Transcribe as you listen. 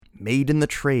Made in the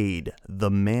Trade,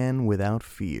 The Man Without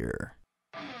Fear.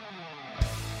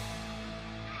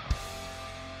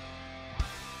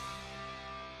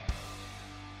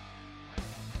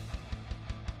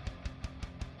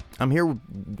 I'm here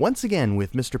once again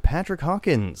with Mr. Patrick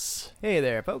Hawkins. Hey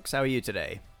there, folks. How are you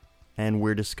today? And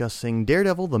we're discussing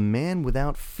Daredevil, The Man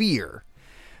Without Fear.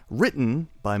 Written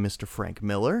by Mr. Frank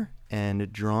Miller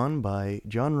and drawn by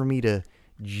John Romita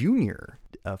Jr.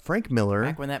 Frank Miller...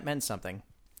 Back when that meant something.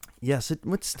 Yes, it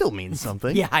still means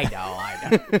something. Yeah, I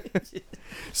know.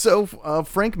 So,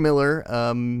 Frank Miller,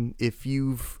 if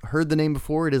you've heard the name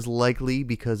before, it is likely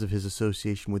because of his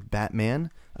association with Batman,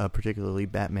 particularly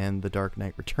Batman The Dark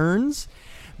Knight Returns.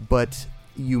 But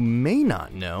you may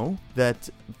not know that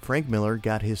Frank Miller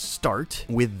got his start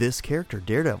with this character,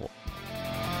 Daredevil.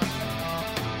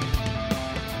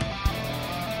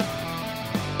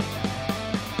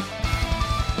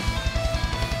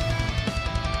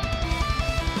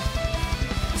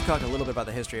 Talk a little bit about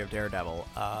the history of Daredevil.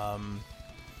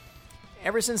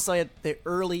 Ever since the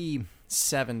early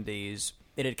 70s,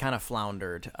 it had kind of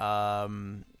floundered.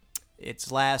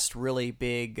 Its last really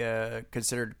big,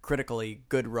 considered critically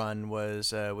good run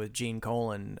was with Gene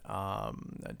Colan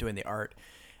doing the art.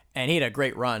 And he had a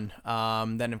great run.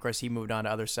 Then, of course, he moved on to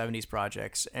other 70s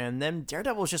projects. And then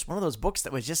Daredevil was just one of those books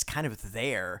that was just kind of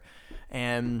there.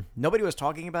 And nobody was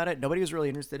talking about it. Nobody was really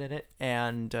interested in it.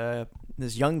 And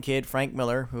this young kid, Frank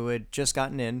Miller, who had just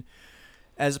gotten in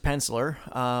as a penciler,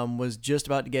 was just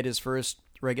about to get his first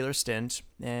regular stint.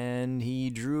 And he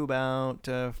drew about,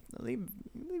 I believe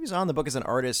he was on the book as an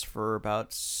artist for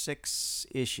about 6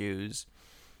 issues.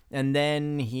 And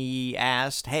then he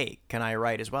asked, hey, can I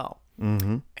write as well?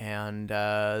 Mm-hmm. And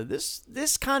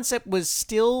this concept was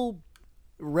still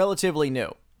relatively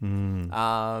new.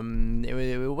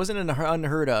 It wasn't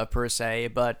unheard of per se,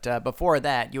 but before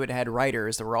that, you had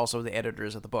writers that were also the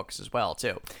editors of the books as well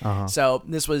too. So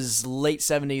this was late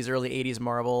 70s, early 80s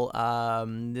Marvel.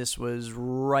 This was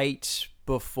right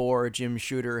before Jim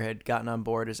Shooter had gotten on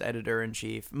board as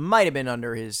editor-in-chief. Might have been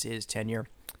under his tenure.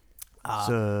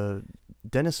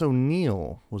 Dennis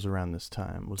O'Neil was around this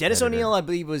time. Dennis O'Neil, I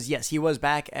believe, he was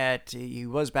back at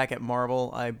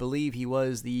Marvel. I believe he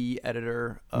was the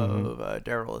editor of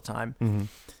Daredevil at the time. Mm-hmm.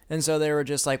 And so they were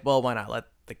just like, well, why not let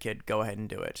the kid go ahead and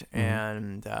do it?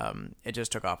 Mm-hmm. And it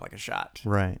just took off like a shot.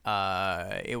 Right.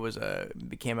 It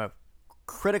became a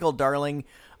critical darling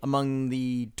among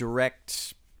the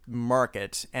direct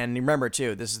market. And remember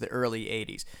too, this is the early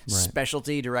 80s. Right.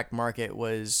 Specialty direct market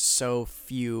was so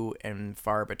few and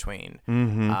far between.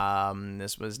 Mm-hmm.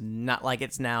 This was not like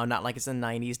it's now, not like it's in the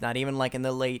 90s, not even like in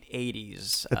the late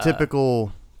 80s. A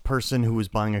typical person who was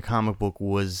buying a comic book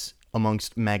was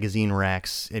amongst magazine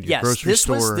racks at your grocery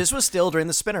store. This was still during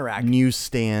the spinner rack.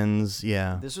 Newsstands,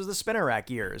 yeah. This was the spinner rack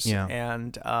years. Yeah.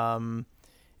 And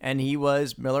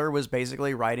Miller was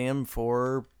basically writing him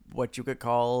for what you could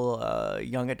call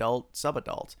young adult,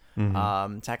 sub-adult,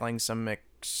 tackling some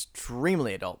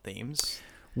extremely adult themes.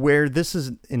 Where this is,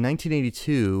 in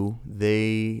 1982,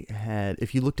 they had,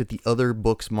 if you looked at the other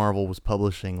books Marvel was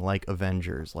publishing, like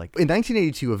Avengers, like in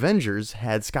 1982, Avengers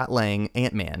had Scott Lang,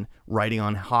 Ant-Man, writing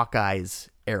on Hawkeye's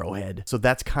Arrowhead. So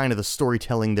that's kind of the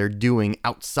storytelling they're doing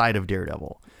outside of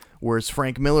Daredevil. Whereas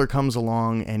Frank Miller comes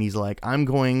along and he's like, I'm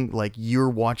going, like, you're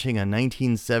watching a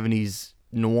 1970s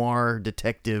noir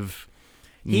detective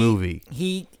movie.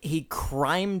 He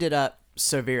crimed it up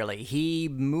severely. He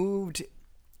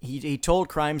He told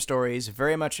crime stories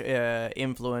very much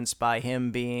influenced by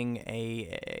him being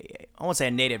I won't say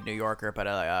a native New Yorker, but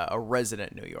a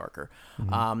resident New Yorker.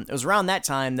 Mm-hmm. It was around that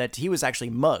time that he was actually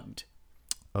mugged.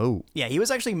 Oh. Yeah, he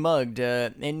was actually mugged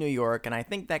in New York, and I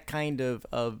think that kind of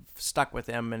stuck with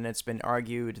him, and it's been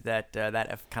argued that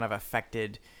that kind of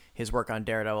affected his work on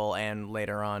Daredevil and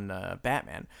later on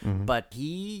Batman. Mm-hmm. But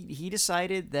he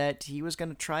decided that he was going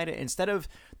to try to, instead of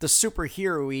the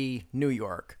superhero-y New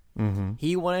York, mm-hmm.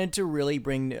 he wanted to really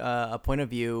bring a point of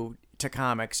view to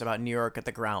comics about New York at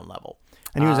the ground level.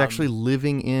 And he was actually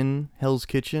living in Hell's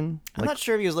Kitchen? I'm not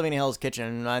sure if he was living in Hell's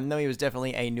Kitchen. I know he was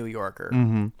definitely a New Yorker.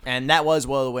 Mm-hmm. And that was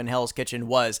when Hell's Kitchen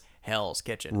was Hell's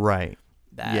Kitchen. Right.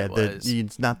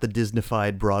 It's not the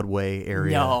Disneyfied Broadway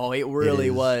area. No, it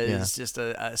really was just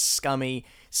a scummy,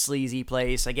 sleazy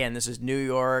place. Again, this is New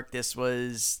York. This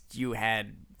was, you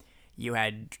had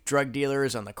drug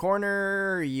dealers on the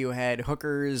corner. You had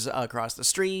hookers across the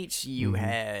street. You mm-hmm.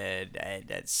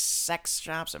 had sex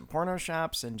shops and porno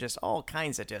shops and just all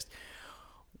kinds of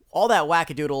all that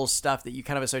wackadoodle stuff that you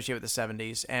kind of associate with the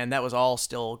 70s. And that was all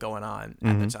still going on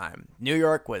at the time. New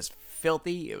York was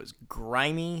filthy. It was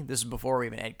grimy. This is before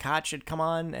even Ed Koch had come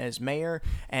on as mayor.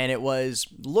 And it was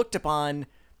looked upon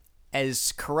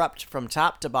as corrupt from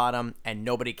top to bottom, and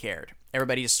nobody cared.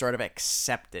 Everybody just sort of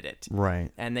accepted it.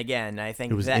 Right. And again, I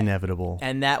think It was inevitable.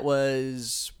 And that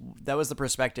was the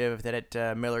perspective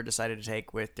that Miller decided to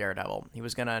take with Daredevil. He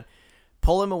was going to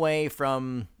pull him away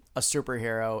from a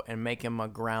superhero and make him a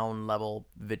ground level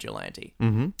vigilante,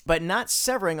 but not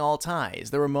severing all ties.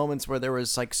 There were moments where there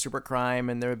was like super crime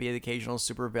and there would be the occasional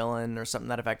super villain or something to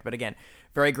that effect. But again,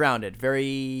 very grounded,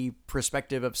 very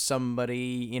perspective of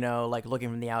somebody, like looking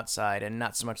from the outside and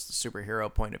not so much the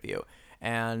superhero point of view.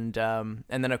 And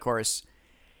then of course,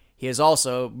 he is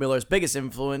also, Miller's biggest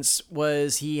influence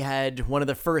was he had one of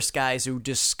the first guys who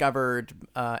discovered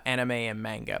anime and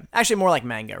manga. Actually, more like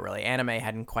manga, really. Anime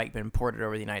hadn't quite been ported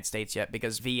over the United States yet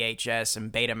because VHS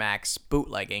and Betamax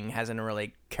bootlegging hasn't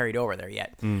really carried over there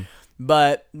yet.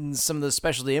 But some of the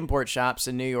specialty import shops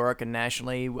in New York and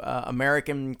nationally,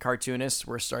 American cartoonists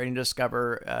were starting to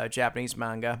discover Japanese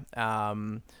manga.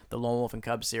 The Lone Wolf and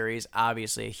Cub series,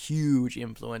 obviously a huge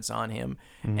influence on him.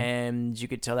 And you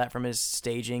could tell that from his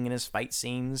staging and his fight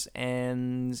scenes.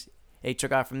 And it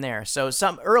took off from there. So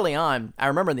early on, I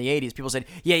remember in the 80s, people said,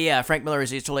 yeah, Frank Miller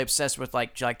is totally obsessed with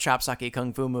like chop socky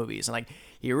kung fu movies. And like,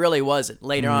 he really wasn't.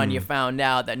 Later on, you found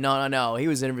out that no, he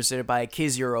was interested by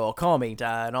Kizuro Okami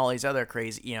and all these other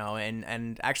crazy,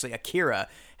 and actually Akira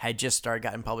had just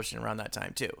gotten published around that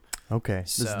time too. Okay,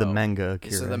 this is the manga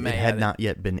Akira. It had not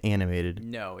yet been animated.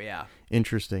 No, yeah.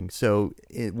 Interesting. So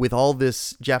with all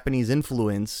this Japanese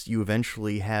influence, you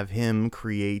eventually have him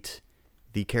create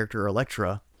the character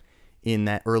Elektra in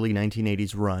that early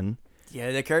 1980s run.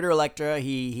 Yeah, the character Elektra,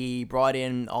 he brought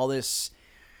in all this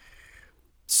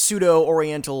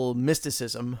pseudo-oriental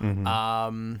mysticism.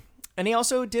 And he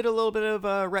also did a little bit of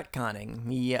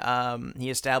retconning. He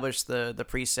established the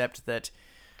precept that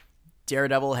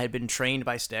Daredevil had been trained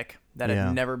by Stick, that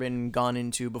had never been gone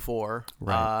into before.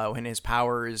 Right. When his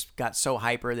powers got so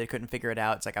hyper they couldn't figure it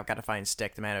out, it's like, I've got to find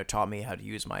Stick, the man who taught me how to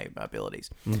use my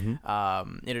abilities.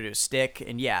 Introduced Stick,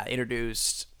 and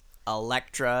introduced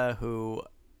Elektra, who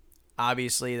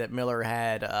obviously that Miller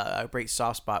had a great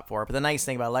soft spot for. But the nice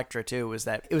thing about Elektra, too, was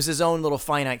that it was his own little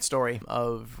finite story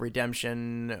of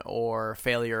redemption or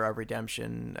failure of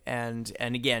redemption. And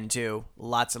again, too,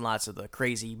 lots and lots of the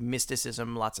crazy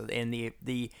mysticism, and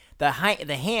the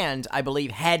hand, I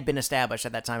believe, had been established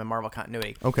at that time in Marvel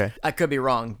continuity. Okay. I could be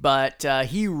wrong, but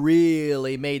he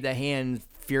really made the hand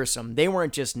fearsome. They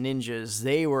weren't just ninjas.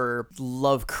 They were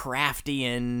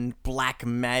Lovecraftian, black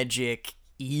magic,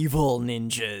 evil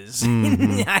ninjas.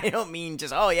 I don't mean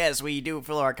just, oh yes, we do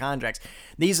fulfill our contracts.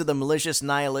 These are the malicious,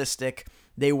 nihilistic.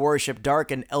 They worship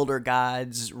dark and elder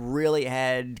gods, really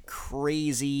had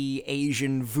crazy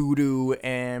Asian voodoo,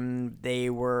 and they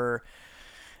were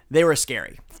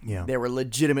scary. Yeah. They were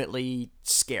legitimately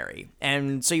scary.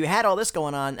 And so you had all this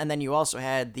going on, and then you also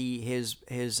had his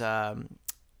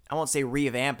I won't say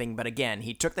revamping, but again,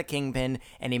 he took the Kingpin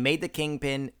and he made the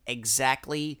Kingpin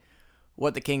exactly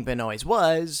what the Kingpin always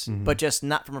was, but just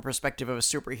not from a perspective of a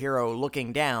superhero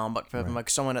looking down, but from like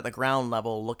someone at the ground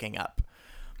level looking up.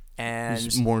 And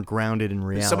he's more grounded in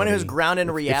reality. Someone who's grounded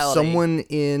in reality. If someone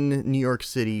in New York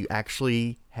City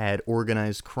actually had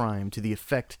organized crime to the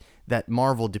effect that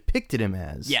Marvel depicted him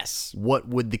as, yes, what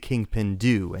would the Kingpin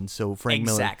do? And so Frank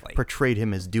Miller portrayed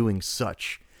him as doing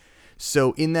such.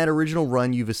 So in that original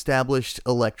run, you've established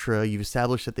Elektra, you've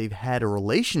established that they've had a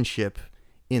relationship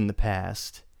in the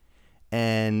past,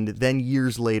 and then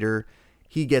years later,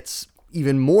 he gets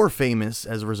even more famous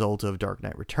as a result of Dark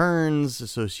Knight Returns,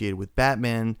 associated with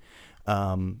Batman.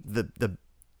 The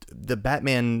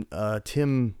Batman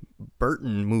Tim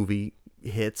Burton movie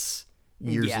hits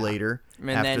years later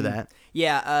after that.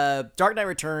 Yeah, Dark Knight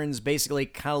Returns basically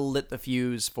kind of lit the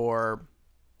fuse for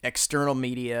external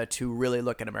media to really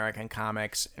look at American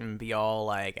comics and be all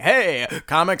like, hey,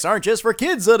 comics aren't just for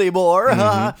kids anymore.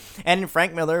 And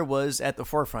Frank Miller was at the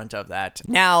forefront of that.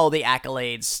 Now the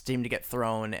accolades seem to get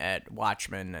thrown at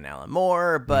Watchmen and Alan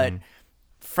Moore, but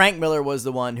Frank Miller was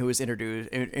the one who was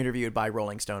interviewed by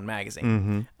Rolling Stone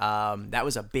magazine. That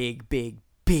was a big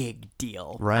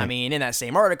deal. Right. I mean, in that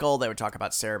same article, they would talk about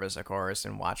Cerebus, of course,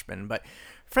 and Watchmen, but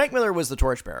Frank Miller was the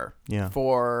torchbearer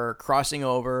for crossing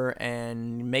over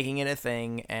and making it a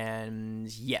thing. And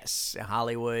yes,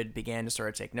 Hollywood began to sort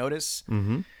of take notice.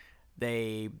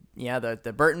 The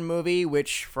Burton movie,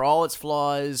 which for all its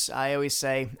flaws, I always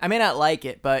say, I may not like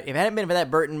it, but if it hadn't been for that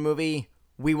Burton movie,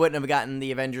 we wouldn't have gotten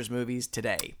the Avengers movies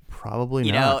today. Probably not.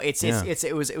 You know,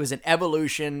 it was an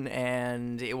evolution,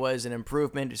 and it was an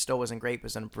improvement. It still wasn't great, but it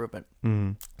was an improvement.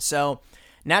 So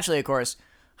naturally, of course,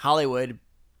 Hollywood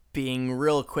being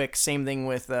real quick. Same thing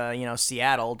with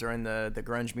Seattle during the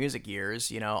grunge music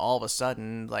years. All of a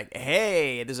sudden, like,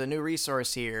 hey, there's a new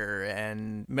resource here,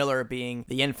 and Miller being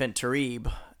the infant Tarib,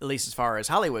 at least as far as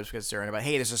Hollywood was concerned, about,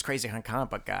 hey, there's this crazy comic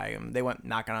book guy, and they went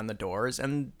knocking on the doors,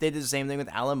 and they did the same thing with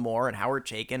Alan Moore and Howard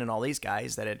Chaykin and all these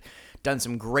guys that had done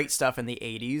some great stuff in the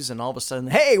 80s, and all of a sudden,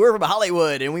 hey, we're from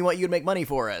Hollywood, and we want you to make money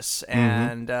for us.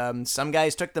 And some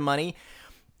guys took the money.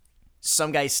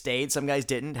 Some guys stayed, some guys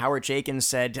didn't. Howard Chaykin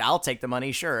said, I'll take the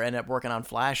money, sure. Ended up working on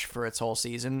Flash for its whole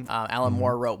season. Alan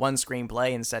Moore wrote one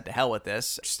screenplay and said, to hell with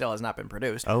this, which still has not been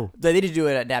produced. Oh. They did do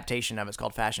an adaptation of it. It's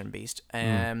called Fashion Beast.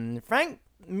 And Frank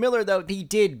Miller, though, he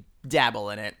did dabble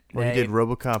in it. Well, he did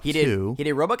RoboCop 2. He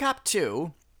did RoboCop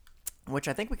 2, which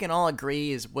I think we can all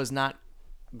agree was not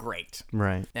great.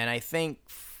 Right. And I think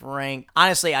Frank,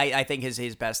 honestly, I think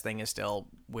his best thing is still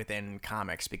within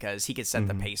comics because he could set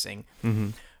the pacing.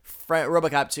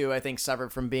 RoboCop 2, I think,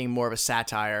 suffered from being more of a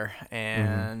satire,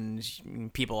 and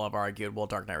people have argued, well,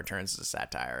 Dark Knight Returns is a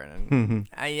satire, and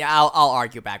I'll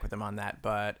argue back with him on that,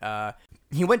 but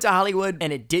he went to Hollywood,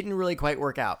 and it didn't really quite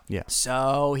work out. Yeah.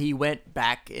 So he went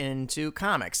back into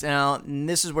comics. Now,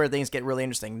 this is where things get really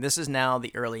interesting. This is now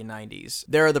the early 90s.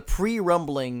 There are the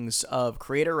pre-rumblings of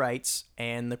creator rights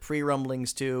and the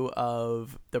pre-rumblings, too,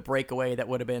 of the breakaway that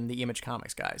would have been the Image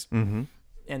Comics guys.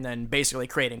 And then basically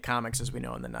creating comics as we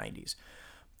know in the 90s.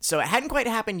 So it hadn't quite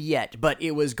happened yet, but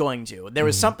it was going to. There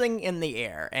was something in the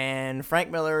air, and Frank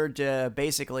Miller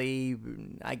basically,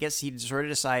 I guess he sort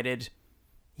of decided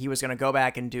he was going to go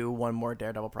back and do one more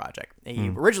Daredevil project. He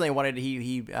originally wanted,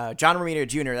 John Romita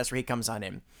Jr., that's where he comes on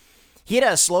in. He had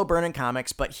a slow burn in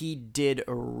comics, but he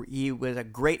was a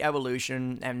great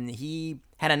evolution, and he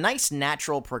had a nice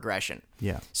natural progression.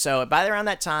 Yeah. So by around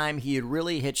that time, he had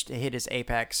really hit his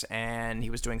apex, and he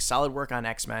was doing solid work on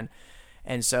X-Men.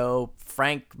 And so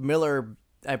Frank Miller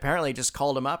apparently just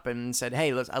called him up and said,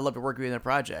 hey, I'd love to work with you in a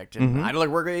project. And I'd love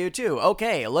to work with you too.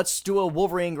 Okay, let's do a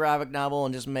Wolverine graphic novel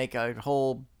and just make a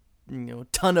whole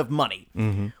ton of money,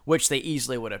 which they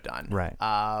easily would have done. Right.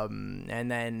 And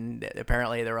then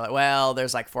apparently they were like, well,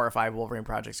 there's like 4 or 5 Wolverine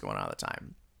projects going on at the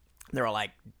time. They were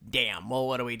like, damn, well,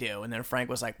 what do we do? And then Frank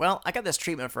was like, well, I got this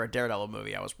treatment for a Daredevil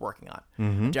movie I was working on,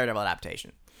 a Daredevil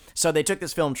adaptation. So they took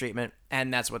this film treatment,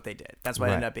 and that's what they did. That's what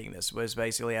ended up being this. Was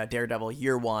basically a Daredevil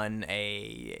Year One,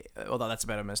 although that's a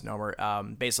bit of a misnomer.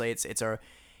 Basically, it's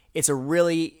a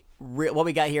really, what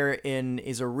we got here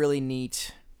is a really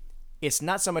neat. It's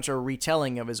not so much a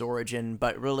retelling of his origin,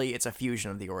 but really it's a fusion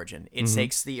of the origin. It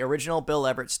takes the original Bill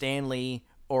Everett, Stan Lee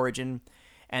origin,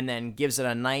 and then gives it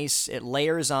it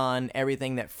layers on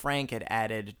everything that Frank had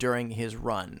added during his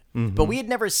run. But we had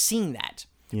never seen that.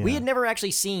 Yeah. We had never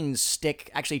actually seen Stick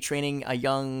actually training a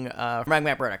young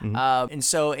Matt Murdock.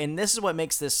 And this is what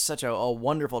makes this such a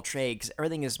wonderful trade, because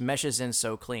everything meshes in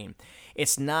so clean.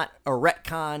 It's not a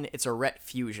retcon, it's a ret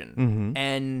fusion.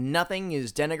 And nothing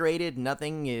is denigrated,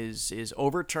 nothing is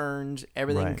overturned.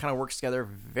 Everything kind of works together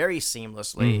very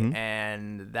seamlessly,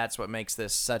 and that's what makes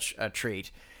this such a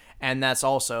treat. And that's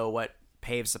also what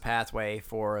paves the pathway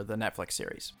for the Netflix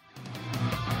series.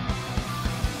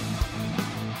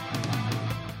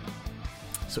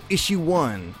 So issue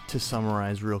 1, to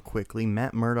summarize real quickly,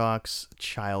 Matt Murdock's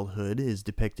childhood is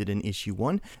depicted in issue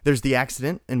 1. There's the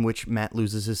accident in which Matt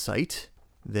loses his sight.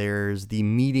 There's the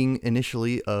meeting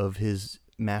initially of his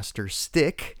master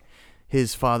Stick.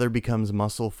 His father becomes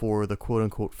muscle for the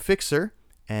quote-unquote fixer,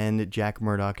 and Jack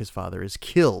Murdock, his father, is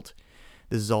killed.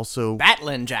 This is also...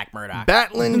 Batlin' Jack Murdock.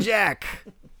 Batlin' Jack!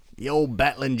 The old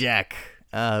Batlin' Jack.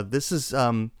 This is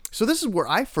where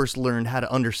I first learned how to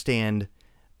understand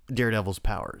Daredevil's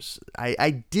powers.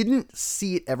 I didn't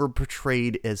see it ever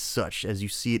portrayed as such as you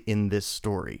see it in this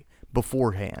story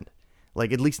beforehand.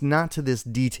 Like, at least not to this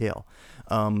detail.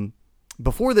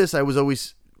 Before this, I was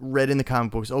always read in the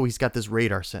comic books, he's got this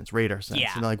radar sense.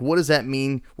 Yeah. And like, what does that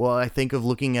mean? Well, I think of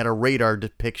looking at a radar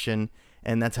depiction,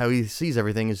 and that's how he sees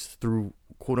everything, is through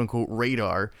quote-unquote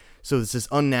radar. So it's this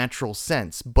unnatural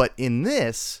sense. But in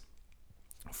this,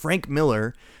 Frank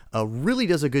Miller really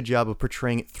does a good job of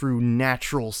portraying it through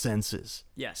natural senses.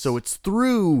 Yes. So it's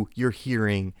through your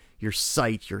hearing, your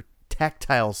sight, your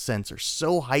tactile sense are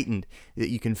so heightened that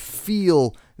you can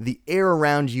feel the air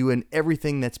around you and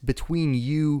everything that's between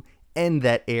you and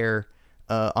that air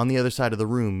on the other side of the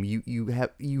room.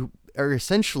 You are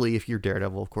essentially, if you're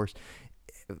Daredevil, of course,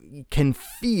 can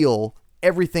feel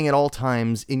everything at all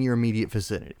times in your immediate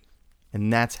vicinity.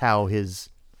 And that's how his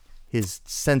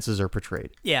senses are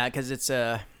portrayed. Yeah, because it's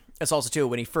also too,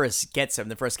 when he first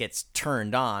gets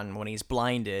turned on, when he's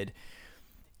blinded,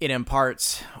 it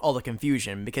imparts all the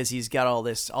confusion because he's got all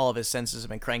of his senses have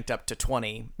been cranked up to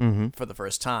 20 for the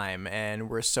first time, and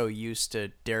we're so used to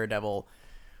Daredevil,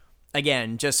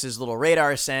 again, just his little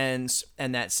radar sense,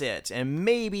 and that's it. And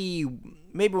maybe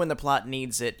when the plot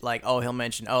needs it, like, oh, he'll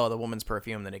mention, oh, the woman's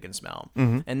perfume that he can smell.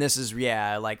 And this is,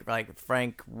 like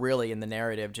Frank really in the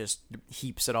narrative just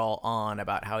heaps it all on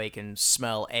about how he can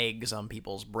smell eggs on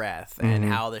people's breath and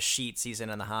how the sheets he's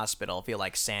in the hospital feel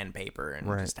like sandpaper, and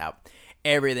just how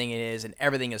everything it is, and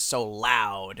everything is so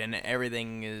loud, and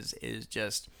everything is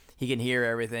just, he can hear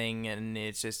everything, and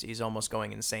it's just, he's almost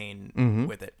going insane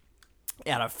with it.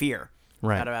 Out of fear,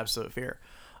 out of absolute fear,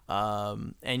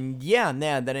 then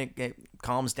it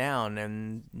calms down,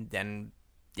 and then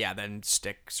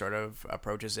Stick sort of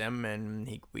approaches him,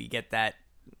 and we get that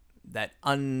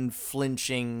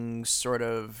unflinching sort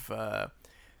of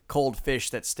cold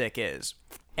fish that Stick is,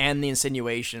 and the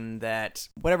insinuation that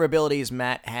whatever abilities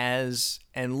Matt has,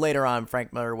 and later on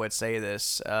Frank Miller would say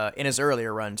this in his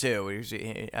earlier run too.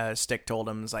 Stick told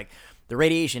him, it's like, the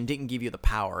radiation didn't give you the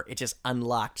power; it just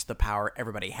unlocked the power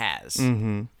everybody has.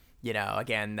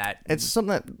 Again, that it's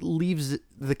something that leaves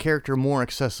the character more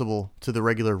accessible to the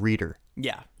regular reader.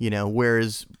 Yeah.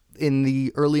 Whereas in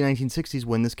the early 1960s,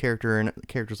 when this character and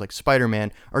characters like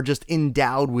Spider-Man are just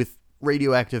endowed with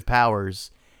radioactive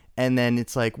powers, and then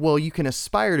it's like, well, you can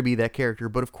aspire to be that character,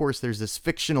 but of course there's this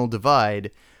fictional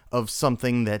divide of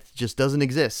something that just doesn't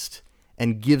exist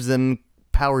and gives them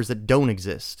powers that don't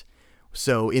exist.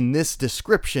 So in this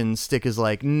description, Stick is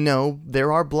like, no,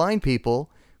 there are blind people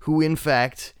who, in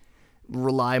fact,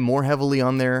 rely more heavily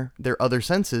on their other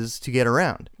senses to get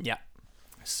around. Yeah.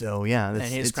 So yeah, and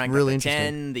his it's really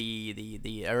interesting. 10,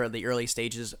 the early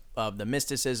stages of the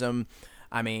mysticism.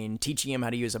 I mean, teaching him how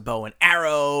to use a bow and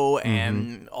arrow,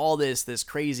 and all this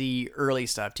crazy early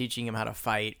stuff. Teaching him how to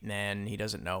fight, and he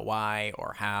doesn't know why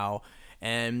or how.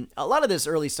 And a lot of this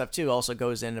early stuff too also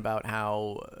goes in about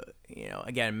how,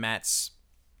 again, Matt's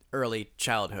early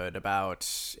childhood, about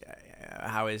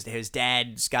how his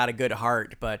dad's got a good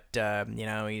heart, but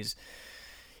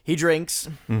he drinks,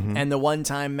 and the one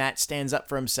time Matt stands up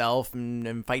for himself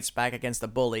and fights back against the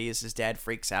bullies, his dad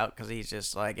freaks out because he's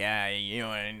just like,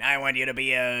 I want you to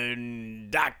be a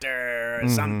doctor or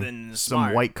something smart.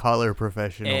 Some white-collar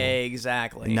professional.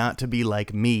 Exactly. Not to be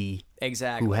like me.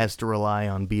 Exactly. Who has to rely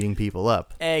on beating people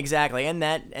up. Exactly. And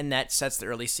that sets the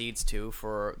early seeds, too,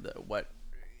 for what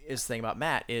is the thing about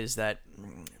Matt is that,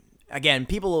 again,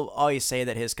 people always say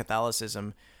that his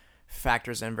Catholicism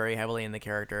factors in very heavily in the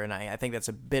character, and I think that's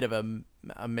a bit of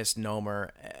a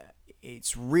misnomer.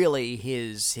 It's really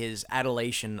his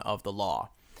adulation of the law.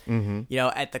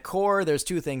 At the core, there's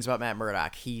two things about Matt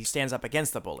Murdock. He stands up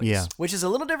against the bullies, which is a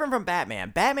little different from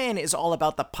Batman. Batman is all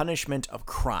about the punishment of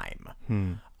crime.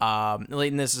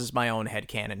 And this is my own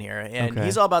headcanon here. And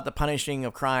he's all about the punishing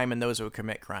of crime and those who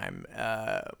commit crime.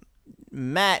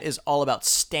 Matt is all about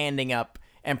standing up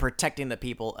and protecting the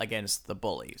people against the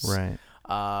bullies. Right.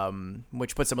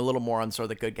 Which puts him a little more on sort of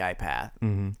the good guy path.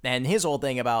 And his whole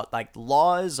thing about, like,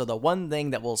 laws are the one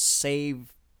thing that will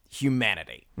save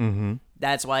humanity.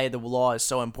 That's why the law is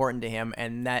so important to him,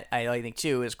 and that, I think,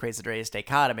 too, creates the greatest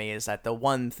dichotomy, is that the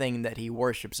one thing that he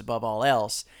worships above all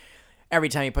else, every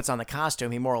time he puts on the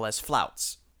costume, he more or less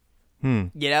flouts.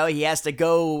 He has to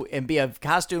go and be a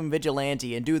costume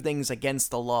vigilante and do things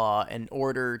against the law in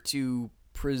order to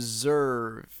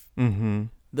preserve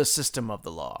the system of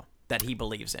the law that he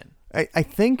believes in. I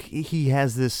think he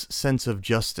has this sense of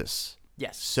justice.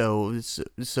 Yes. So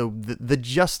the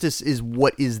justice is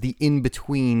what is the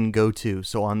in-between go-to.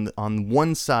 So on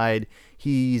one side,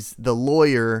 he's the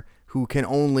lawyer who can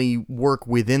only work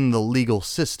within the legal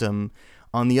system.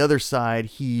 On the other side,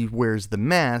 he wears the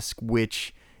mask,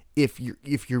 which if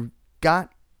you've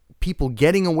got people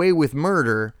getting away with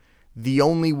murder, the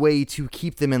only way to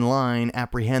keep them in line,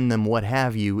 apprehend them, what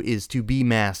have you, is to be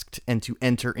masked and to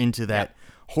enter into that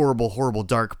horrible, horrible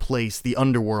dark place, the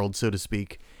underworld, so to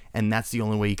speak. And that's the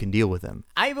only way you can deal with them.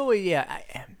 I've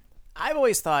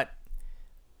always thought,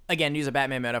 again, use a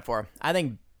Batman metaphor, I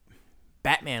think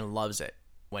Batman loves it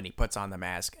when he puts on the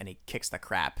mask and he kicks the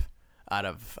crap out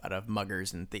of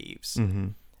muggers and thieves.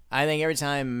 I think every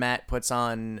time Matt puts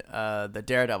on the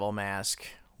Daredevil mask,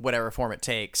 whatever form it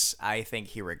takes, I think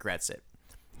he regrets it.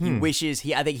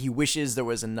 I think he wishes there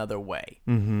was another way.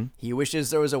 He wishes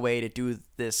there was a way to do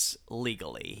this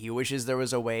legally. He wishes there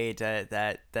was a way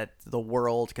that the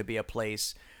world could be a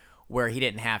place where he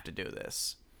didn't have to do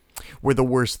this. Where the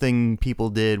worst thing people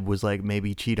did was, like,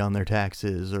 maybe cheat on their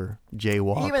taxes or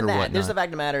jaywalk. Even or that. whatnot. There's the fact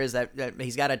of the matter is that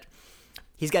he's got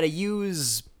to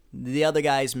use the other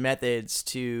guy's methods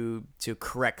to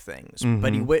correct things.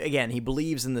 Mm-hmm. But he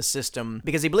believes in the system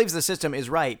because he believes the system is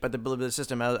right, but the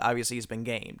system obviously has been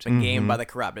gamed. It's been gamed by the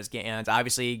corrupt. It's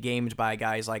obviously gamed by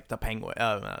guys like the Penguin.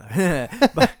 By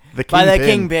the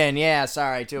Kingpin. Yeah,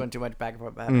 sorry, too much back and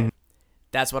forth.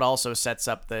 That's what also sets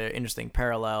up the interesting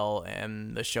parallel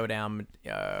and the showdown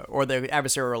or the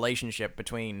adversarial relationship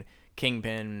between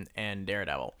Kingpin and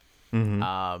Daredevil,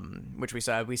 which we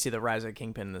saw. We see the rise of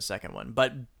Kingpin in the second one.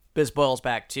 But this boils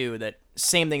back to that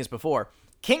same thing as before.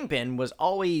 Kingpin was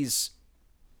always...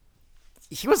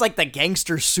 He was like the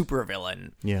gangster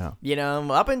supervillain. Yeah. You know,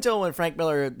 up until when Frank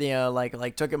Miller,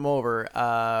 like took him over,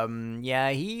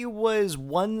 he was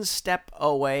one step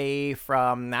away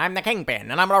from, I'm the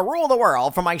Kingpin, and I'm going to rule the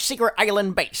world from my secret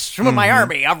island base with my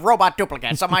army of robot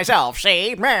duplicates of myself, see?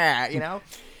 You know?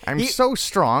 I'm so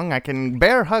strong, I can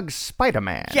bear hug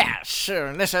Spider-Man. Yes,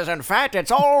 this isn't fat,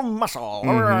 it's all muscle.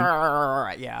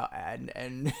 Yeah,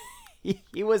 and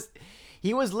he was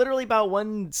literally about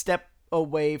one step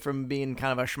away from being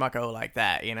kind of a schmucko like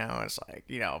that, you know. It's like,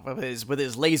 you know, with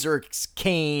his laser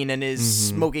cane and his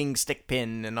smoking stick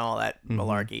pin and all that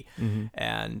malarkey.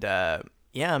 And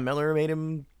Miller made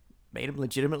him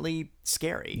legitimately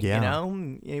scary. Yeah. You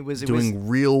know, it was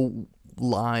real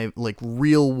live, like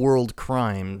real world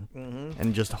crime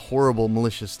and just horrible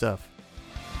malicious stuff.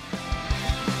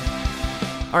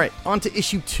 All right, on to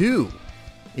issue 2.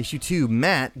 Issue 2,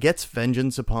 Matt gets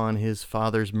vengeance upon his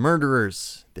father's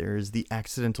murderers. There is the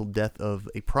accidental death of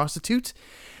a prostitute,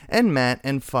 and Matt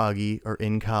and Foggy are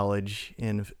in college.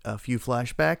 In a few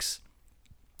flashbacks,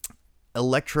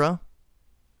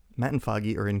 Matt and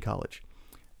Foggy are in college.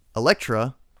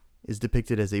 Elektra is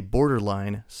depicted as a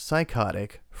borderline,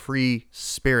 psychotic, free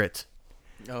spirit.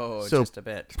 Oh, so just a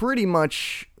bit. Pretty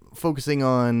much focusing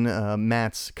on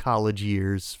Matt's college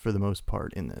years for the most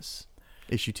part in this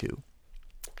issue 2.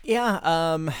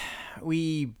 Yeah,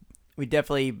 we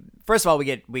definitely. First of all, we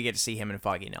get to see him and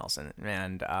Foggy Nelson,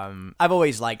 and I've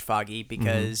always liked Foggy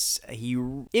because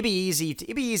it'd be easy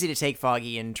to take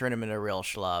Foggy and turn him into a real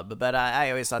schlub. But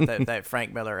I always thought that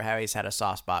Frank Miller always had a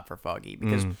soft spot for Foggy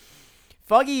because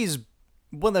Foggy's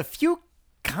one of the few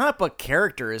comic book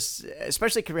characters,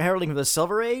 especially heralding from the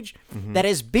Silver Age, that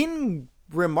has been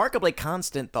remarkably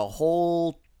constant the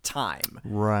whole time.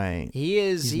 Right.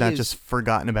 He's not just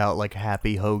forgotten about like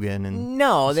Happy Hogan and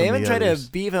no, they haven't tried others.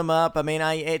 to beef him up. I mean,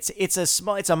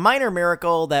 it's a minor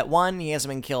miracle that one, he hasn't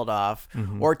been killed off,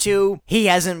 or two, he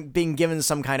hasn't been given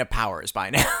some kind of powers by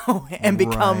now and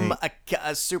become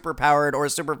a super powered or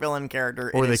super villain character.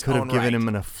 Or in they his could have own given right. him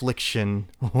an affliction,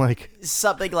 like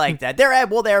something like that. There have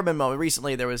been moments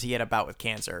recently. He had a bout with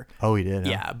cancer. Oh, he did.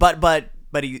 Yeah, but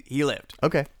he lived.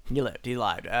 Okay. He lived. He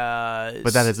lived.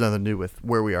 But that has nothing to do with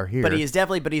where we are here. But he's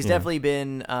definitely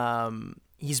been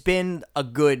he's been a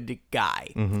good guy,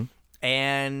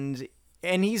 and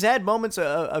he's had moments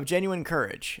of genuine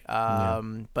courage.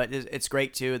 But it's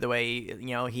great too the way,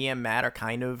 you know, he and Matt are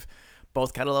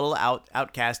both a little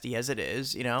outcasty as it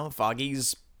is. You know,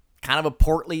 Foggy's kind of a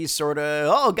portly sort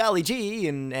of, oh golly gee,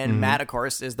 and Matt of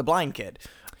course is the blind kid.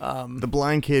 The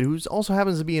blind kid who also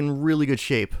happens to be in really good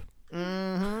shape.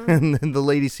 And then the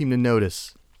ladies seem to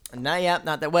notice. Not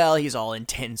that well. He's all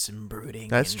intense and brooding.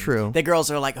 That's true. The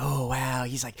girls are like, "Oh wow,"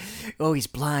 he's like, "Oh, he's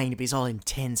blind, but he's all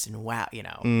intense and wow." You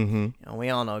know, you know, we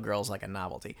all know girls like a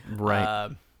novelty,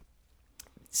 right?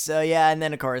 So yeah, and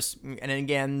then of course, and then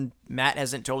again, Matt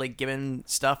hasn't totally given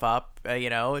stuff up. You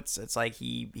know, it's like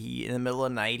he in the middle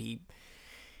of the night he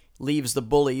leaves the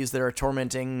bullies that are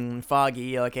tormenting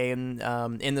Foggy, in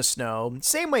the snow.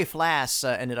 Same way Flass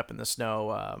ended up in the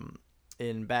snow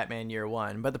in Batman Year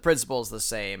One, but the principle's the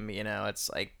same. You know, it's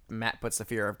like Matt puts the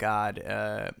fear of God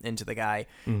into the guy,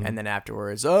 and then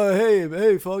afterwards, oh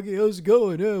hey Foggy, how's it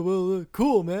going? Yeah, well,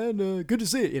 cool man, good to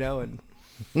see it. You know, and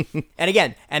and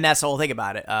again, and that's the whole thing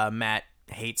about it. Matt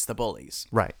hates the bullies,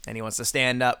 right? And he wants to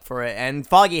stand up for it. And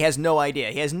Foggy has no idea.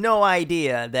 He has no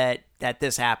idea that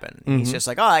this happened. He's just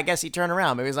like, oh, I guess he turned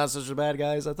around. Maybe he's not such a bad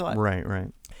guy as I thought.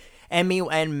 Right.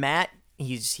 And Matt,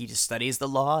 he just studies the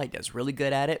law. He does really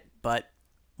good at it. But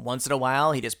once in a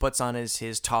while, he just puts on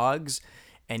his togs,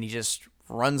 and he just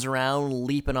runs around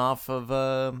leaping off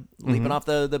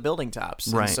the building tops.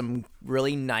 Right. And some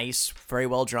really nice, very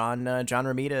well drawn John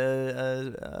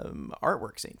Romita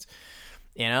artwork scenes.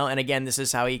 You know, and again, this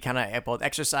is how he kind of both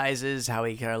exercises, how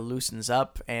he kind of loosens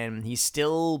up, and he's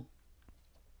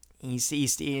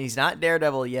not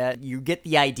Daredevil yet. You get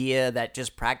the idea that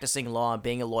just practicing law and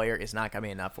being a lawyer is not going to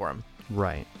be enough for him.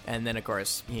 Right. And then, of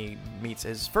course, he meets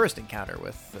his first encounter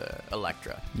with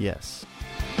Elektra. Yes.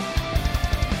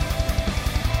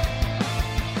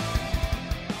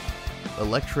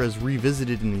 Elektra is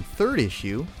revisited in the third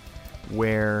issue,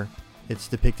 where it's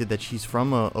depicted that she's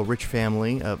from a rich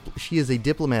family. She is a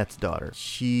diplomat's daughter.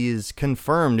 She is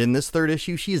confirmed in this third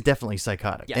issue. She is definitely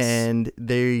psychotic. Yes. And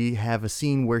they have a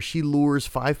scene where she lures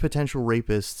 5 potential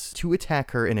rapists to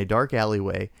attack her in a dark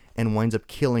alleyway and winds up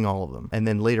killing all of them. And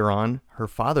then later on, her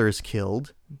father is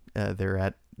killed. They're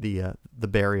at the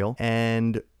burial.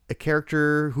 And a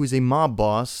character who's a mob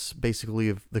boss, basically,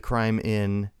 of the crime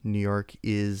in New York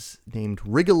is named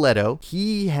Rigoletto.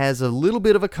 He has a little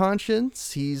bit of a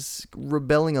conscience. He's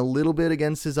rebelling a little bit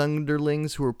against his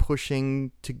underlings who are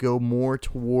pushing to go more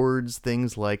towards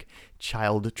things like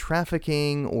child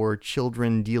trafficking or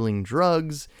children dealing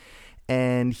drugs.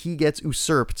 And he gets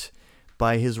usurped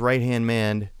by his right-hand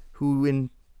man, who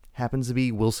happens to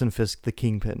be Wilson Fisk, the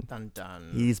Kingpin. Dun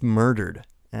dun. He's murdered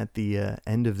at the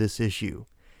end of this issue.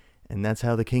 And that's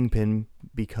how the Kingpin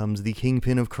becomes the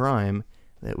Kingpin of crime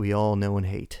that we all know and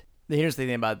hate. The interesting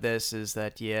thing about this is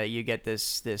that, you get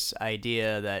this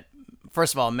idea that,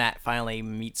 first of all, Matt finally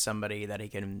meets somebody that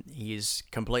he's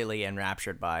completely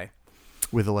enraptured by.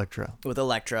 With Elektra. With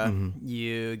Elektra,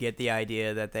 you get the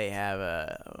idea that they have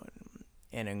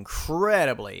an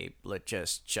incredibly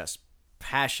just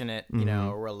passionate,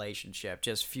 relationship,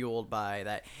 just fueled by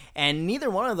that. And neither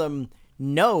one of them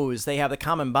knows they have the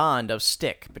common bond of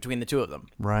stick between the two of them.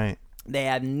 Right. They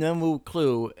had no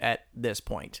clue at this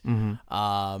point.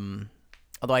 Although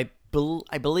I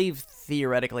believe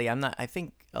theoretically, I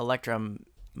think Elektra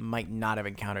might not have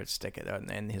encountered Stick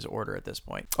in his order at this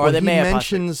point. Or He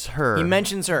mentions her. He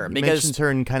mentions her He because mentions her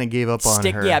and kind of gave up on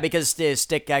Stick. her. Yeah, because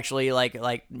Stick actually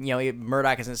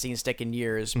Murdoch hasn't seen Stick in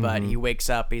years, but he wakes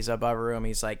up, he's above her room,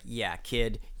 he's like, "Yeah,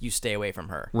 kid, you stay away from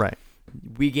her." Right.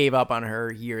 We gave up on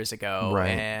her years ago,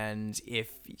 Right. and if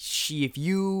she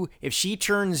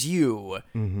turns you,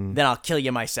 then I'll kill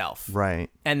you myself. Right.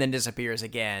 And then disappears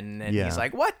again, and Yeah. he's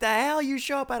like, "What the hell? You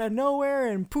show up out of nowhere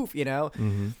and poof,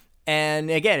 And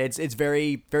again, it's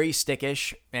very, very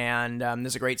Stickish, and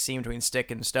there's a great scene between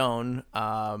Stick and Stone.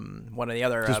 One of the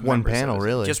other Just one members panel, of it.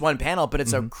 really. Just one panel, but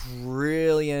it's a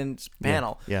brilliant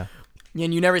panel. Yeah.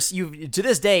 And to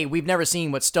this day, we've never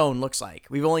seen what Stone looks like.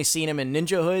 We've only seen him in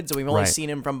ninja hoods, and we've only Right. seen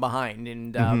him from behind.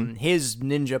 And his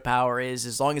ninja power is,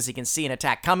 as long as he can see an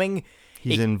attack coming,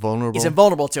 He's invulnerable. he's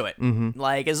invulnerable to it.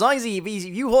 Like, as long as if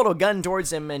you hold a gun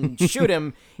towards him and shoot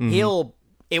him,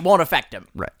 it won't affect him.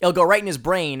 Right. It'll go right in his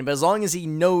brain, but as long as he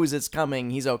knows it's coming,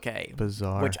 he's okay.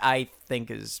 Bizarre. Which I think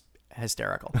is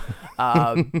hysterical.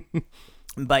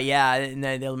 But yeah, and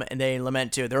they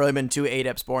lament too. There have only been 2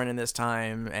 adepts born in this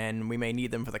time, and we may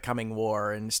need them for the coming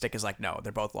war. And Stick is like, no,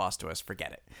 they're both lost to us.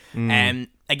 Forget it. And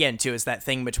again, too, it's that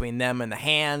thing between them and the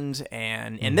Hand,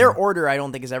 and their order, I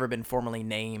don't think has ever been formally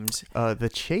named. The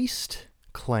Chaste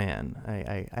clan.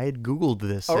 I had Googled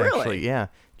this, Oh, really? actually. Yeah.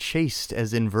 Chaste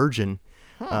as in virgin.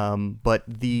 But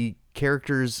the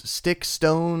characters Stick,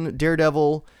 Stone,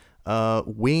 Daredevil,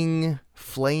 Wing,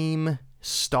 Flame,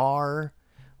 Star,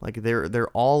 like they're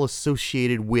all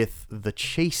associated with the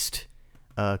Chaste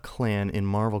clan in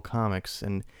Marvel Comics.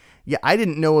 And yeah, I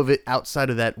didn't know of it outside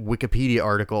of that Wikipedia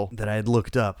article that I had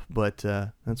looked up, but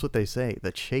that's what they say,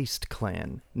 the Chaste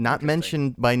clan. Not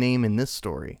mentioned by name in this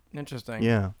story. Interesting.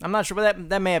 Yeah. I'm not sure, but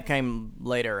that may have came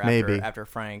later Maybe. after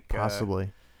Frank.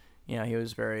 Possibly. He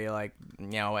was very like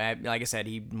I said,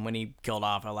 when he killed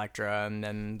off Elektra, and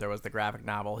then there was the graphic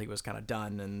novel, he was kind of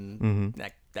done, and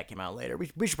that came out later.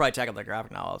 We should probably check out the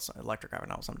graphic novel, Elektra graphic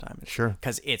novel sometime. Sure.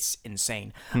 Because it's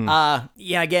insane.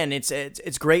 Again,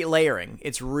 it's great layering.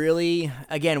 It's really,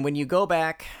 again, when you go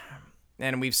back,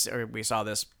 and we saw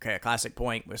this classic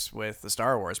point with the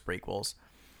Star Wars prequels.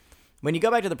 When you go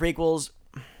back to the prequels,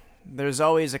 there's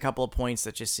always a couple of points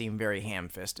that just seem very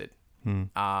ham-fisted.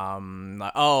 I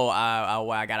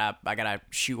gotta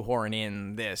shoehorn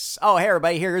in this. Oh, hey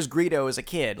everybody, here's Greedo as a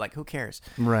kid. Like, who cares?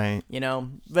 Right.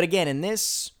 But again, in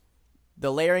this,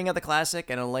 the layering of the classic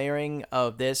and a layering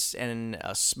of this and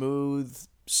a smooth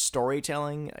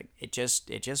storytelling, it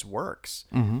just works.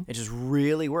 It just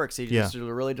really works. It just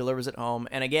really delivers it home.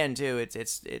 And again, too,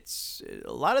 it's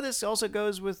a lot of this also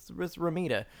goes with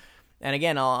Romita. And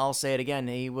again, I'll say it again.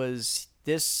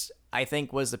 This I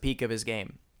think was the peak of his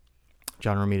game.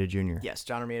 John Romita Jr. Yes,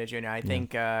 John Romita Jr. I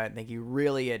think he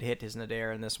really had hit his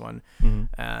nadir in this one,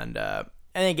 and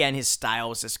again, his style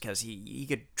was just because he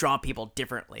could draw people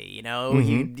differently.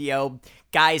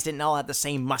 Guys didn't all have the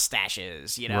same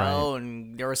mustaches, Right.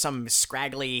 and there were some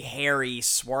scraggly, hairy,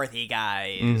 swarthy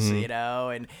guys,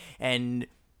 and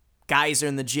guys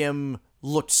in the gym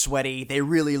looked sweaty. They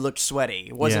really looked sweaty.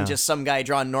 It wasn't just some guy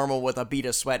drawn normal with a bead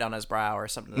of sweat on his brow or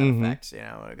something to that effect.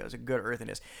 It was a good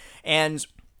earthiness, and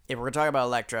if we're talking about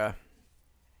Elektra,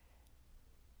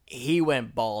 he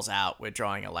went balls out with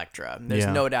drawing Elektra. There's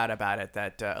Yeah. no doubt about it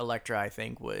that Elektra, I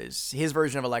think, was his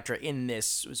version of Elektra in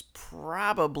this was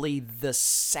probably the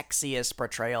sexiest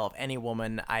portrayal of any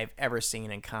woman I've ever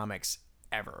seen in comics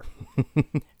ever.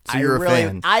 So you're a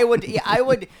fan. I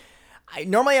would.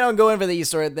 Normally I don't go in for these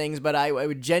sort of things, but I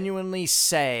would genuinely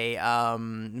say,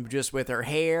 just with her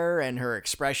hair and her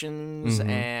expressions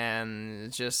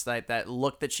and just like that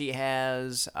look that she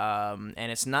has, and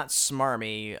it's not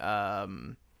smarmy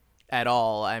at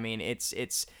all. I mean,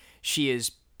 she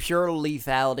is pure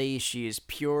lethality. She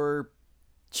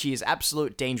is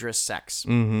absolute dangerous sex.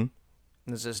 Mm-hmm.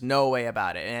 There's just no way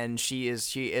about it. And she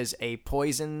is a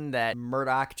poison that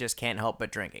Murdoch just can't help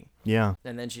but drinking. Yeah.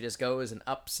 And then she just goes and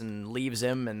ups and leaves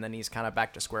him, and then he's kind of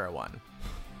back to square one.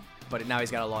 But now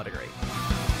he's got a law degree.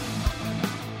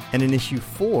 And in issue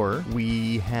 4,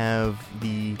 we have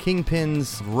the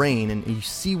Kingpin's reign, and you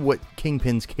see what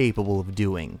Kingpin's capable of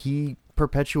doing. He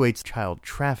perpetuates child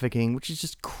trafficking, which is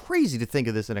just crazy to think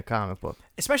of this in a comic book.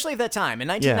 Especially at that time, in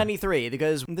 1993,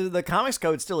 because the comics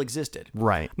code still existed.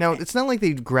 Right. Now, it's not like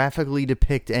they graphically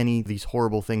depict any of these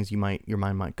horrible things your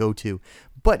mind might go to,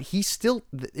 but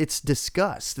it's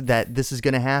discussed that this is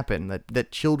going to happen,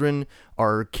 that children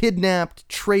are kidnapped,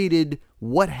 traded,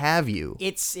 what have you.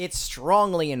 It's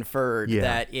strongly inferred Yeah.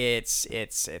 that it's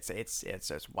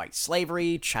white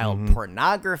slavery, child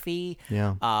pornography.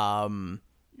 Yeah.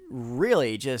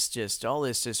 Really just all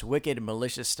this just wicked,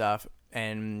 malicious stuff,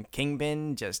 and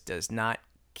Kingpin just does not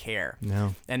care.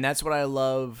 No. And that's what I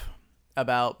love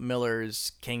about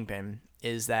Miller's Kingpin,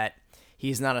 is that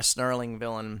he's not a snarling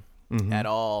villain at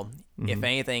all. If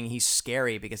anything, he's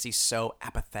scary because he's so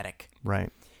apathetic.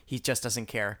 Right. He just doesn't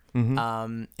care.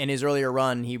 In his earlier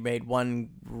run, he made one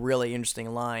really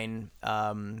interesting line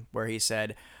where he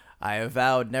said, "I have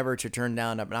vowed never to turn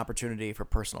down an opportunity for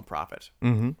personal profit."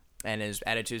 Mm-hmm. And his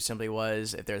attitude simply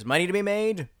was, if there's money to be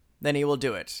made, then he will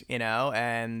do it,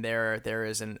 and there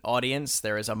is an audience,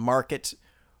 there is a market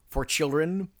for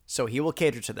children, so he will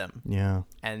cater to them. Yeah.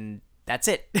 And that's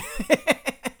it.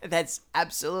 That's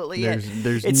absolutely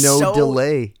There's It's no so-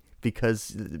 delay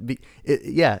because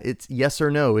it's yes or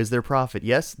no. Is there profit?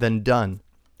 Yes, then done.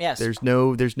 Yes. There's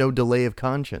no delay of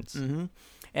conscience.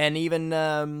 And even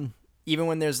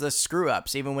when there's the screw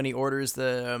ups, even when he orders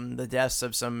the deaths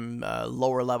of some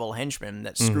lower level henchmen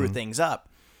that screw things up,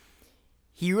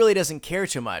 he really doesn't care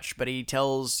too much. But he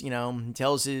tells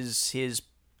his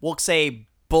we'll say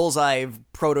Bullseye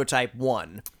prototype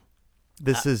 1.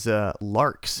 This is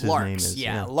Larks. His name Larks, is.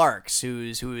 yeah, Larks, who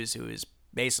is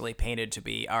basically painted to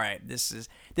be, all right, this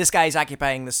guy's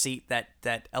occupying the seat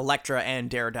that Elektra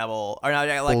and Daredevil, or not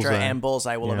Elektra Bullseye. and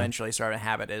Bullseye will Yeah. eventually start to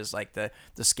habit as like the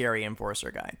scary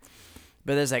enforcer guy.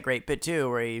 But there's that great bit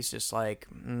too where he's just like,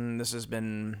 this has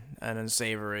been an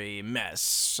unsavory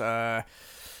mess.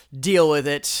 Deal with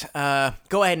it.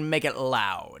 Go ahead and make it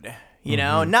loud.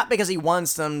 Not because he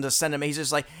wants them to send him. He's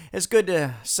just like, it's good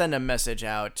to send a message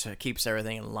out, keeps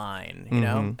everything in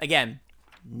line. Again,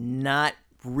 not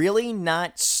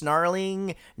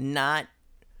snarling, not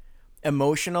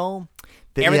emotional.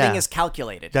 Everything is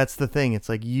calculated. That's the thing. It's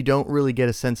like you don't really get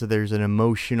a sense of there's an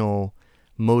emotional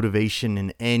motivation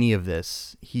in any of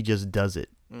this. He just does it.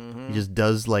 He just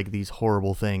does like these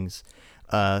horrible things.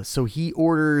 So he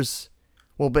orders.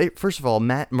 Well, first of all,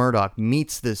 Matt Murdock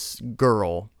meets this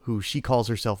girl who she calls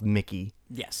herself Mickey.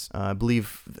 Yes. I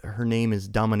believe her name is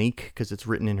Dominique because it's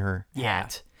written in her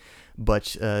hat.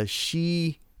 But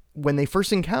when they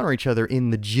first encounter each other in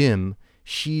the gym,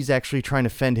 she's actually trying to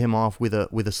fend him off with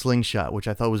a slingshot, which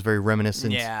I thought was very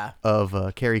reminiscent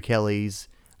of Carrie Kelly's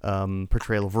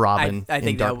portrayal of Robin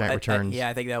in Dark Knight Returns.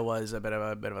 I think that was a bit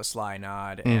of a sly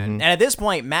nod. And at this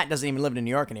point, Matt doesn't even live in New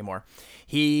York anymore.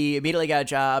 He immediately got a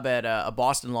job at a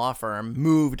Boston law firm,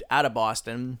 moved out of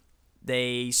Boston.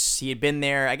 He had been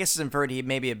there, I guess it's inferred he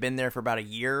maybe had been there for about a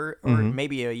year or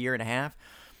maybe a year and a half,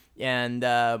 and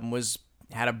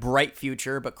had a bright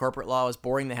future, but corporate law was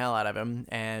boring the hell out of him.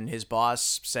 And his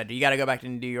boss said, you got to go back to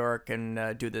New York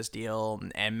and do this deal.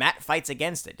 And Matt fights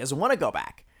against it, doesn't want to go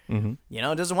back.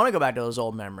 Doesn't want to go back to those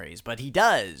old memories, but he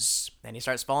does. And he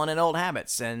starts falling in old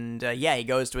habits. And he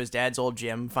goes to his dad's old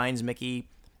gym, finds Mickey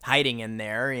hiding in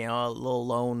there, a little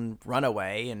lone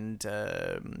runaway, and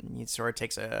he sort of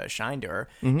takes a shine to her.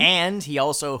 And he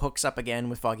also hooks up again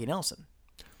with Foggy Nelson.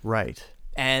 Right.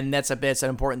 And that's an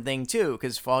important thing, too,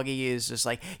 because Foggy is just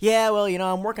like,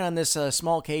 I'm working on this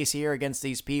small case here against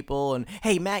these people. And,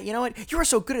 hey, Matt, you know what? You are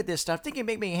so good at this stuff. Think you can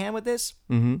make me a hand with this?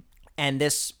 And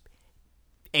this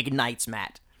ignites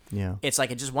Matt. Yeah. It's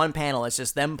like it's just one panel. It's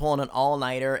just them pulling an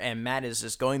all-nighter, and Matt is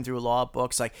just going through law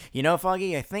books like,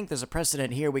 Foggy, I think there's a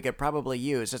precedent here we could probably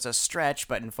use. It's a stretch,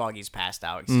 but Foggy's passed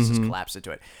out. He's just collapsed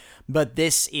into it. But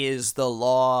this is the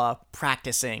law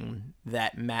practicing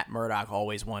that Matt Murdock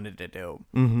always wanted to do.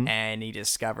 And he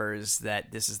discovers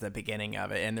that this is the beginning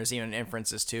of it. And there's even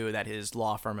inferences, too, that his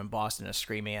law firm in Boston is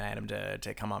screaming at him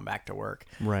to come on back to work.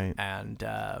 Right.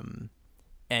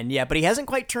 And yeah, but he hasn't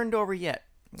quite turned over yet.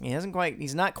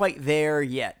 He's not quite there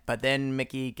yet, but then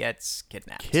Mickey gets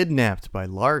Kidnapped by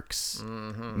Larks.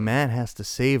 Matt has to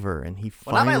save her, and he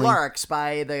finally... Well, not by Larks,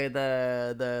 by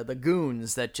the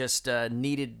goons that just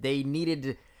needed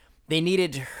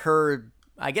her.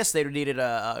 I guess they needed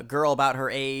a girl about her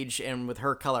age and with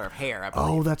her color of hair, I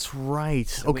believe. Oh, that's right.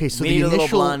 So we the needed a initial little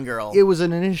blonde girl. It was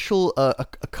an initial a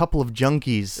couple of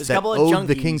junkies that owed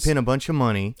the Kingpin a bunch of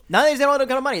money. No, they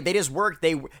don't owe money. They just worked.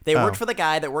 They worked for the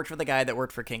guy that worked for the guy that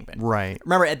worked for Kingpin. Right.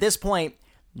 Remember, at this point,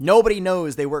 nobody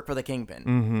knows they work for the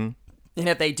Kingpin. And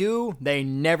if they do, they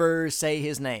never say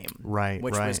his name. Right,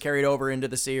 which right. was carried over into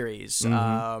the series.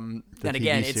 And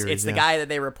again, it's the guy that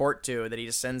they report to that he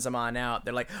just sends them on out.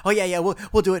 They're like, oh yeah,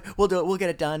 we'll do it, we'll get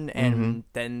it done. And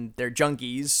then they're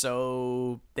junkies,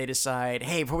 so they decide,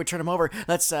 hey, before we turn them over,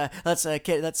 let's get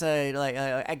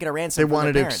a ransom. They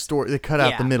wanted to extort. They cut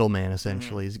out the middleman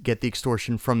essentially, get the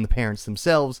extortion from the parents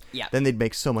themselves. Yeah. Then they'd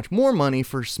make so much more money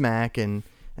for Smack and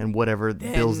whatever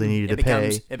bills they needed to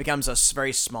pay. It becomes a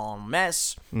very small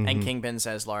mess, and Kingpin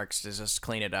says Larks to just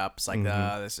clean it up. It's like,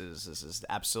 this is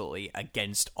absolutely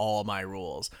against all my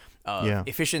rules of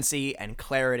efficiency and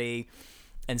clarity,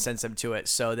 and sends him to it.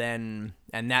 So then,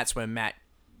 and that's when Matt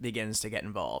begins to get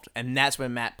involved, and that's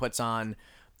when Matt puts on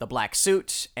the black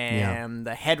suit and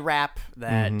the head wrap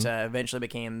that eventually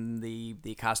became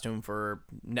the costume for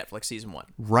Netflix season 1.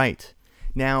 Right.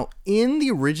 Now, in the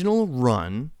original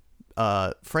run,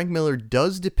 Frank Miller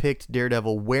does depict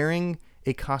Daredevil wearing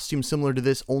a costume similar to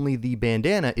this, only the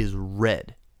bandana is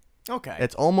red. Okay.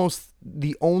 That's almost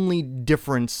the only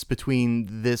difference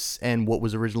between this and what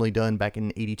was originally done back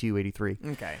in 82, 83.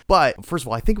 Okay. But, first of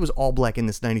all, I think it was all black in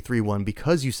this 93 one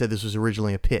because you said this was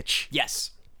originally a pitch.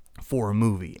 Yes. For a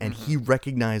movie. And he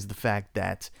recognized the fact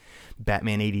that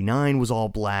Batman 89 was all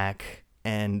black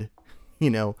and,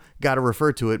 got to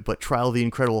refer to it, but Trial of the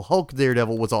Incredible Hulk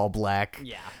Daredevil was all black.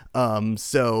 Yeah.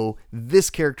 So this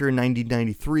character in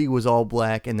 1993 was all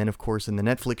black, and then of course in the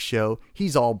Netflix show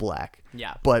he's all black.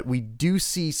 Yeah. But we do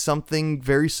see something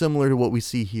very similar to what we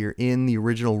see here in the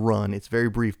original run. It's very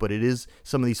brief, but it is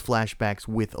some of these flashbacks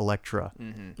with Elektra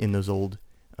in those old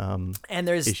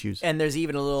issues. And there's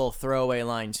even a little throwaway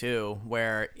line too,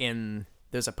 where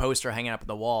there's a poster hanging up on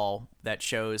the wall that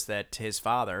shows that his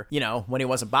father, when he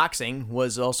wasn't boxing,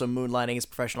 was also moonlighting as a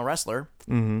professional wrestler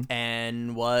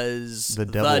and was the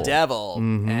devil.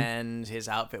 And his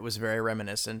outfit was very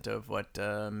reminiscent of what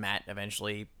Matt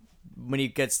eventually, when he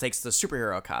takes the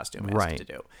superhero costume, has to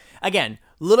do. Again,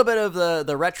 a little bit of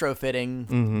the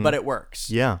retrofitting, but it works.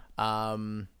 Yeah.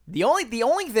 The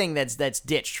only thing that's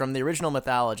ditched from the original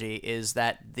mythology is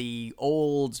that the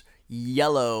old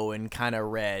yellow and kind of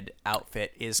red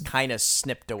outfit is kind of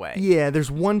snipped away. Yeah,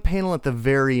 there's one panel at the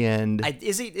very end.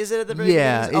 Is it at the very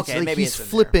end? It's like maybe he's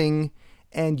flipping,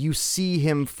 and you see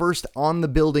him first on the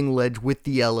building ledge with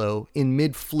the yellow. In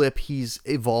mid-flip, he's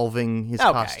evolving his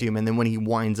costume, and then when he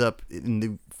winds up in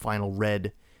the final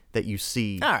red that you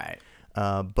see. All right.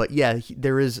 But yeah,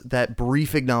 there is that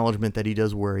brief acknowledgement that he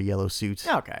does wear a yellow suit.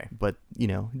 Okay. But,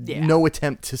 no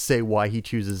attempt to say why he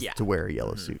chooses to wear a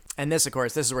yellow suit. And this, of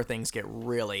course, this is where things get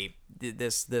really...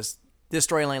 This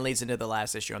storyline leads into the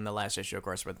last issue, and the last issue, of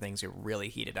course, where things get really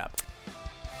heated up.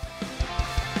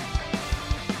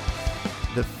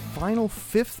 The final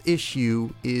 5th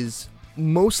issue is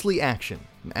mostly action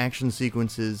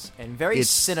sequences. And very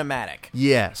cinematic.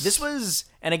 Yes. This was...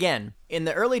 And again, in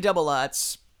the early double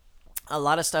aughts, a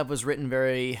lot of stuff was written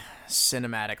very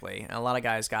cinematically, and a lot of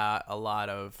guys got a lot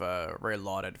of very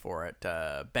lauded for it.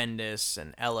 Bendis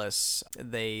and Ellis,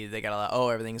 they got a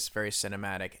lot. Everything's very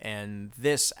cinematic, and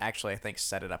this actually I think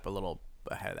set it up a little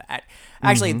ahead of that.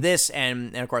 Actually, this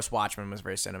and of course Watchmen was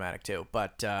very cinematic too.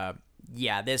 But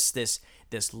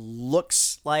this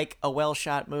looks like a well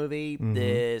shot movie.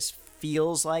 This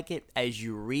feels like it as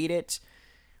you read it.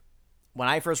 when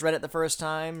I first read it the first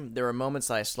time, there were moments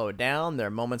that I slowed down. There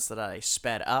are moments that I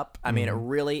sped up. I mean,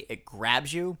 it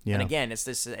grabs you. Yeah. And again, it's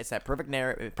that perfect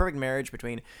marriage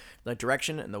between the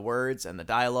direction and the words and the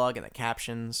dialogue and the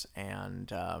captions,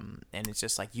 and it's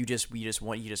just like you just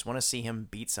want to see him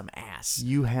beat some ass.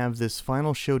 You have this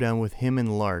final showdown with him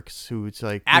and Larks, who it's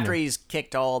like After he's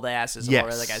kicked all the asses of all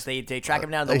the other guys, they track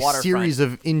him down to the waterfront. A series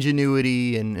of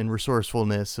ingenuity and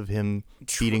resourcefulness of him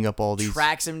beating up all these.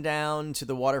 Tracks him down to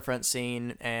the waterfront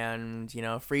scene, and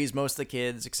frees most of the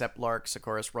kids except Larks. Of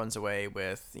course, runs away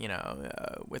with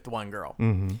with the one girl.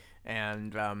 Mm-hmm.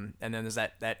 And then there's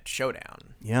that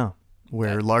showdown. Yeah,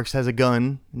 where Larks has a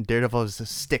gun, and Daredevil has a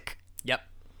stick. Yep.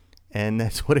 And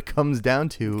that's what it comes down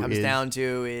to.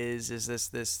 Is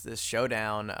this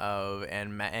showdown of,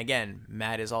 and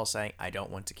Matt is all saying, "I don't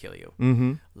want to kill you.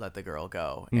 Mm-hmm. Let the girl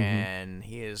go." Mm-hmm.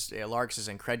 And Larks is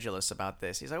incredulous about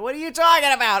this. He's like, "What are you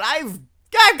talking about? I've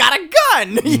got a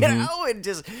gun," Mm-hmm. and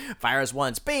just fires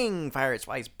once, bing, fires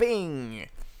twice, bing.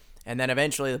 And then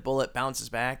eventually the bullet bounces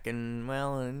back, and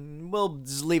we'll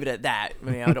just leave it at that. I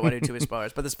mean, I don't want to do too many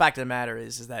spoilers, but the fact of the matter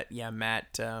is that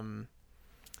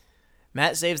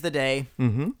Matt saves the day,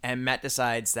 and Matt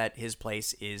decides that his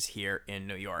place is here in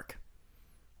New York.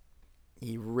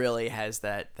 He really has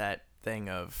that thing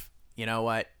of, you know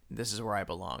what, this is where I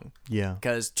belong. Yeah.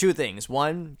 Because two things: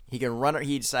 one, he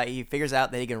figures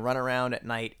out that he can run around at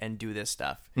night and do this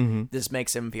stuff. Mm-hmm. This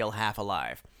makes him feel half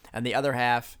alive, and the other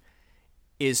half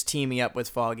is teaming up with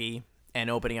Foggy and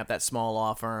opening up that small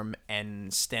law firm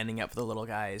and standing up for the little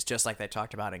guys, just like they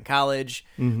talked about in college.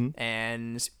 Mm-hmm.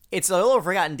 And it's a little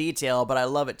forgotten detail, but I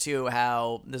love it too,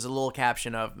 how there's a little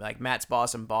caption of like Matt's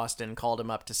boss in Boston called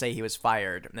him up to say he was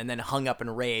fired, and then hung up in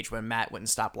rage when Matt wouldn't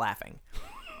stop laughing.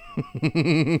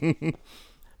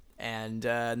 And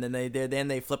then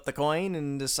they flip the coin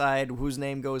and decide whose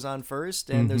name goes on first.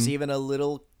 And there's even a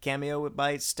little cameo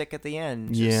by Stick at the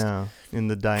end. Yeah, in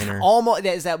the diner. Almost,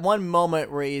 there's that one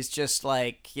moment where he's just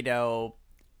like,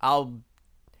 I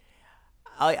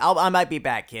might be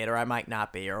back, kid, or I might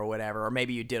not be, or whatever, or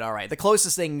maybe you did all right. The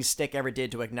closest thing Stick ever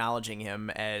did to acknowledging him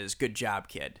as "good job,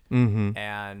 kid,"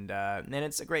 and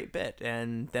it's a great bit.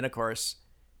 And then of course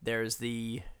there's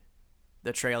the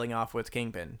trailing off with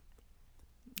Kingpin.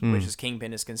 Which is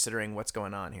Kingpin is considering what's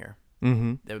going on here.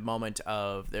 Mm-hmm. The moment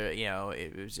of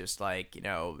it was just like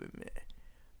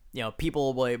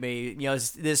people will be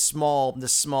this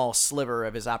small sliver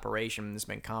of his operation has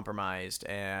been compromised,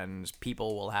 and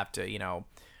people will have to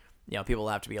people will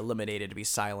have to be eliminated, to be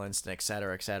silenced, and et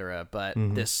cetera, but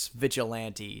this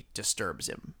vigilante disturbs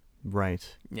him.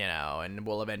 Right. And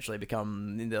will eventually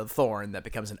become the thorn that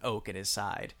becomes an oak in his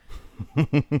side.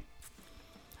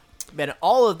 But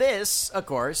all of this, of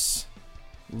course,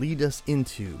 lead us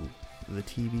into the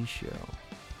TV show.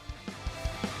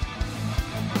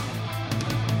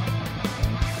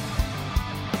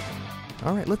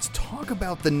 All right, let's talk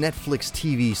about the Netflix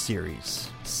TV series.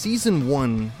 Season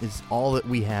 1 is all that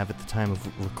we have at the time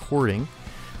of recording,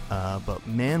 but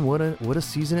man, what a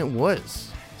season it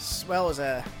was. Well,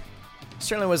 it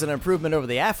certainly was an improvement over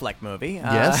the Affleck movie.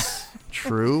 Yes,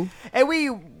 true. And we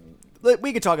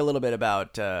could talk a little bit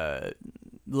about a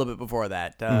little bit before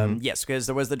that. Yes, because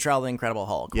there was the Trial of the Incredible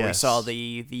Hulk. Where we saw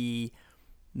the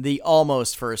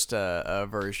almost first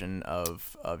version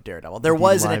of Daredevil. There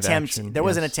was an attempt.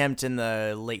 Was an attempt in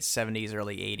the late 70s,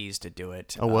 early 80s to do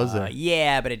it. Oh, was there?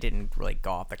 Yeah, but it didn't really go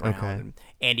off the ground. Okay. And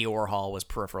Andy Warhol was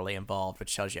peripherally involved,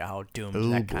 which tells you how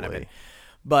doomed that kind of it.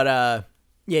 But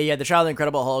yeah, the Trial of the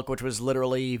Incredible Hulk, which was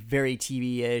literally very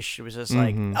TV-ish. It was just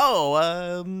like,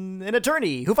 an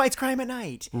attorney who fights crime at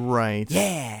night. Right.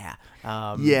 Yeah.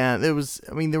 There was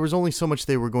only so much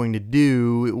they were going to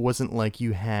do. It wasn't like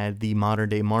you had the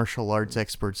modern-day martial arts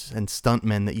experts and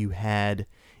stuntmen that you had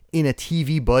in a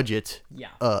TV budget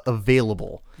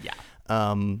available. Yeah.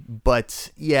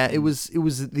 But yeah, it was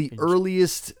the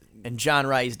earliest. And John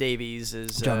Rhys Davies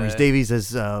as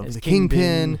the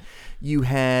Kingpin. You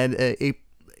had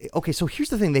okay, so here's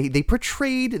the thing. They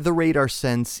portrayed the radar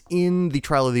sense in the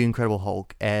Trial of the Incredible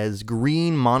Hulk as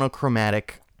green,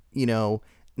 monochromatic,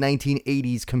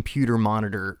 1980s computer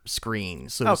monitor screen,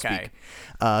 so to speak.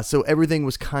 So everything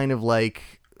was kind of like,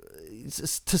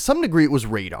 to some degree, it was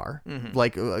radar. Mm-hmm.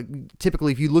 Like,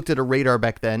 typically, if you looked at a radar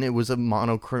back then, it was a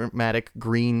monochromatic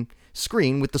green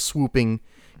screen with the swooping,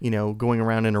 going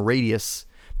around in a radius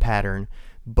pattern.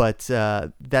 But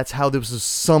that's how this was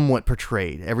somewhat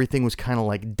portrayed. Everything was kind of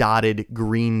like dotted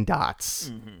green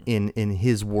dots in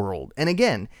his world. And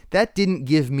again, that didn't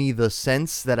give me the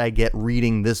sense that I get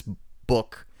reading this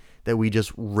book that we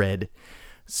just read.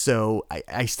 So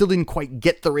I still didn't quite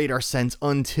get the radar sense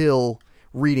until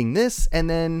reading this. And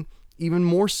then, even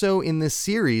more so in this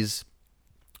series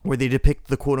where they depict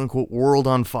the quote-unquote world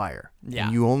on fire. Yeah.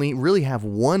 And you only really have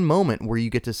one moment where you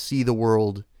get to see the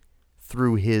world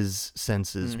through his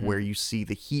senses, where you see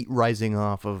the heat rising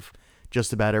off of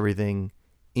just about everything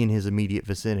in his immediate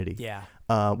vicinity. Yeah.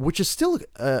 Which is still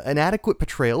an adequate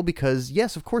portrayal because,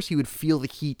 yes, of course he would feel the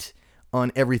heat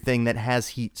on everything that has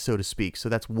heat, so to speak. So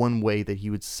that's one way that he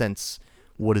would sense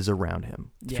what is around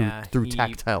him through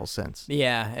tactile sense.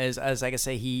 Yeah, as like I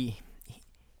say,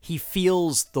 he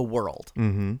feels the world.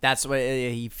 Mm-hmm. That's what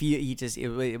he feel. He just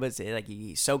it was like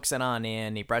he soaks it on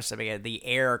in. He brushes it, the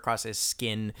air across his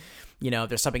skin. You know, if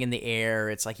there's something in the air,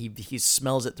 it's like he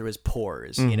smells it through his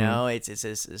pores. You know, it's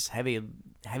this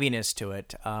heaviness to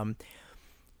it.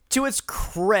 To its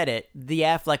credit, the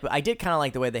Affleck, I did kind of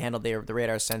like the way they handled the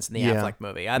radar sense in the Affleck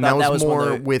movie. I thought that was more one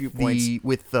of the with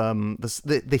viewpoints.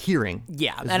 the hearing.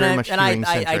 Yeah, It's and very much I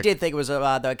hearing-centric. did think it was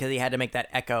because he had to make that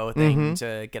echo thing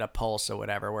to get a pulse or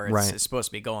whatever, where it's supposed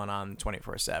to be going on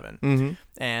 24/7.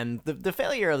 And the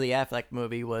failure of the Affleck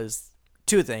movie was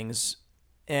two things,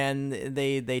 and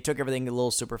they took everything a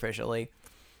little superficially.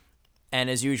 And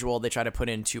as usual, they try to put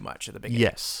in too much at the beginning.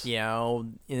 Yes. You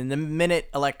know, in the minute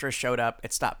Elektra showed up,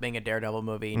 it stopped being a Daredevil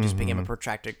movie and just became a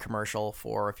protracted commercial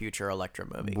for a future Elektra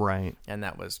movie. Right. And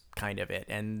that was kind of it.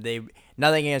 And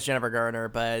nothing against Jennifer Garner,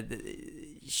 but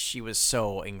she was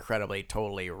so incredibly,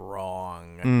 totally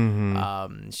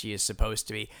wrong. She is supposed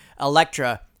to be.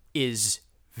 Elektra is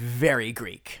very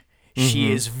Greek.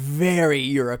 She is very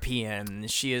European.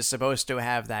 She is supposed to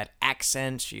have that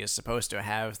accent. She is supposed to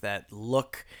have that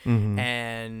look.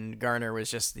 And Garner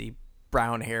was just the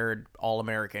brown-haired,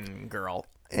 all-American girl.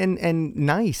 And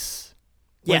nice.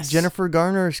 Yes. Like Jennifer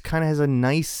Garner kind of has a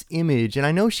nice image. And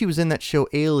I know she was in that show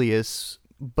Alias,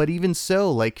 but even so,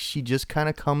 like, she just kind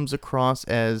of comes across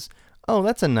as, oh,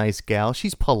 that's a nice gal.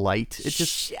 She's polite. It's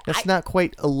just, that's not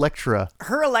quite Elektra.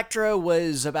 Her Elektra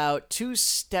was about 2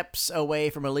 steps away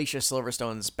from Alicia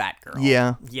Silverstone's Batgirl.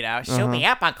 Yeah. You know, show me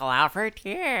up, Uncle Alfred.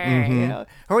 Yeah. You know,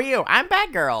 who are you? I'm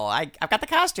Batgirl. I've got the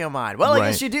costume on. Well, I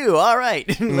guess you do. All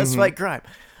right. Let's fight crime.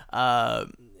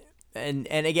 And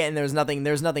again, there's nothing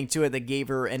to it that gave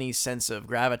her any sense of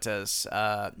gravitas.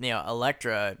 You know,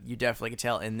 Elektra, you definitely could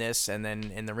tell in this and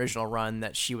then in the original run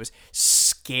that she was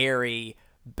scary,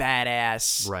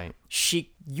 badass. Right.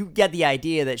 You get the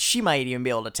idea that she might even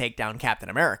be able to take down Captain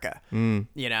America. You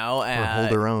know, Or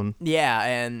hold her own. Yeah,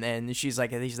 and she's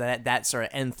like that sort of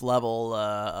nth level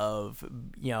of,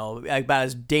 you know, about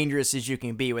as dangerous as you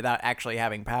can be without actually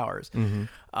having powers.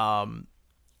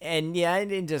 And yeah,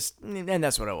 and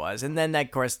that's what it was. And then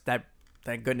of course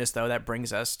thank goodness though that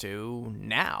brings us to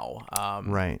now.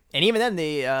 Right. And even then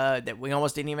that we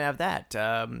almost didn't even have that.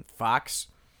 Fox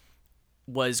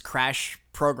was crash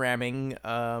programming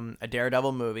a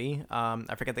Daredevil movie.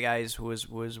 I forget the guys who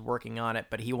was working on it,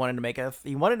 but he wanted to make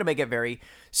it very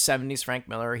 70s Frank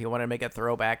Miller. He wanted to make a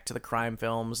throwback to the crime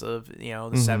films of, you know,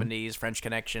 the 70s, French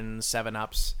Connection,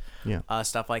 7-Ups,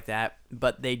 stuff like that.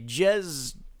 But they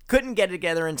just couldn't get it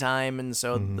together in time, and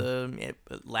so it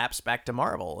lapsed back to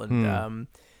Marvel. And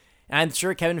I'm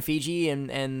sure Kevin Feige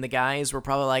and the guys were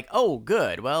probably like, "Oh,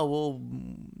 good. Well,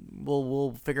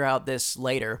 we'll figure out this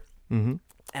later." And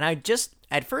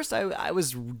at first I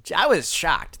was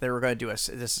shocked they were going to do this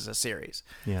as a series.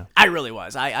 Yeah, I really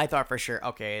was. I thought for sure,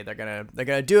 okay, they're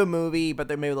gonna do a movie, but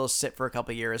maybe they'll sit for a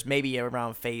couple of years, maybe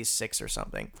around Phase 6 or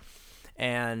something.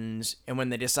 And when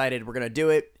they decided we're gonna do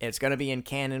it, it's gonna be in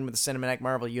canon with the Cinematic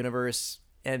Marvel Universe,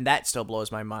 and that still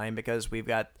blows my mind because we've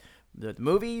got the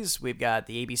movies, we've got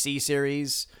the ABC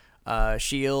series,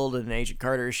 S.H.I.E.L.D. and Agent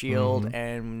Carter's S.H.I.E.L.D.,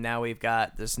 and now we've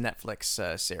got this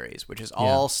Netflix series, which is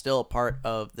all still part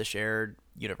of the shared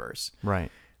universe.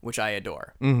 Right. Which I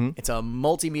adore. It's a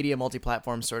multimedia,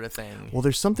 multi-platform sort of thing. Well,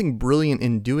 there's something brilliant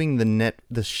in doing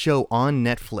the show on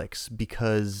Netflix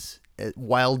because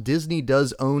while Disney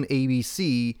does own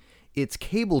ABC, its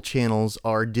cable channels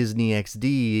are Disney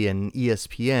XD and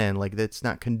ESPN. Like, that's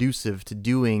not conducive to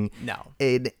doing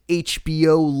an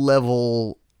HBO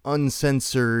level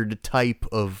uncensored type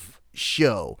of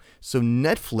show. So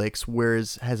Netflix,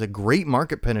 whereas has a great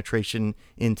market penetration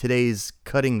in today's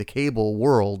cutting the cable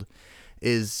world,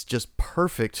 is just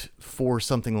perfect for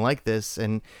something like this.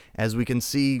 And as we can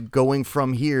see going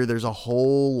from here, there's a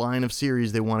whole line of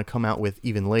series they want to come out with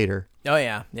even later. Oh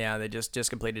yeah, they just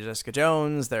completed Jessica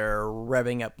Jones. They're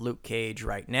revving up Luke Cage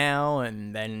right now,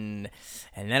 and then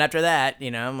after that, you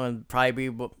know, probably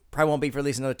won't be for at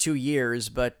least another 2 years.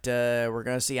 But we're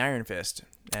gonna see Iron Fist,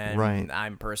 and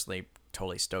I'm personally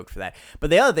totally stoked for that. But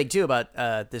the other thing too about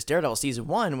this Daredevil season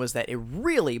 1 was that it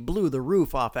really blew the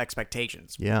roof off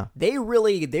expectations. Yeah. They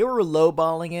were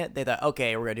lowballing it. They thought,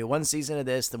 okay, we're gonna do one season of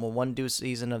this, then we'll do a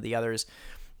season of the others,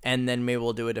 and then maybe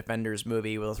we'll do a Defenders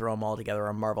movie. We'll throw them all together,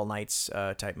 a Marvel Knights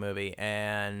type movie.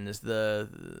 And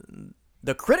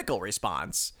the critical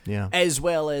response, as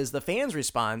well as the fans'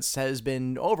 response, has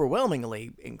been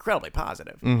overwhelmingly incredibly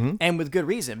positive, and with good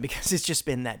reason, because it's just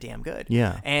been that damn good.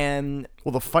 Yeah. And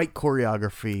well, the fight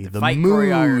choreography, the fight mood,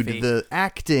 choreography. the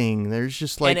acting, there's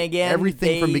just like And again,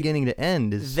 everything from beginning to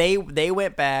end is. They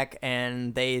went back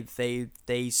and they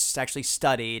actually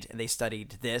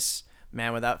studied this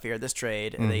Man Without Fear, this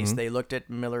trade. They looked at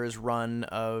Miller's run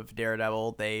of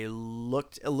Daredevil. They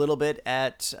looked a little bit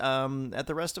at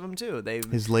the rest of them too.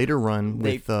 His later run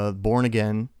with Born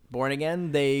Again. Born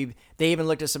Again. They even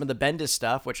looked at some of the Bendis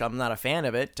stuff, which I'm not a fan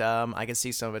of it. I can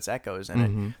see some of its echoes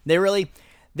in it.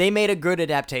 They made a good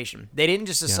adaptation. They didn't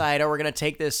just decide, we're going to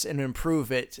take this and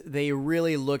improve it. They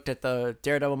really looked at the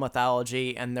Daredevil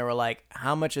mythology and they were like,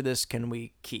 how much of this can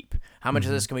we keep? How much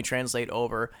of this can we translate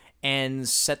over and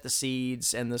set the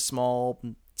seeds and the small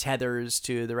tethers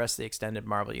to the rest of the extended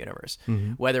Marvel universe?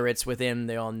 Whether it's within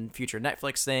the future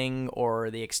Netflix thing or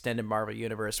the extended Marvel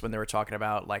universe when they were talking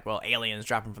about, like, well, aliens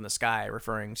dropping from the sky,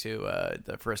 referring to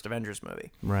the first Avengers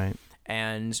movie. Right.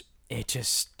 And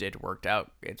it worked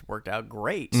out. It worked out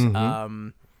great.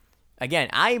 Again,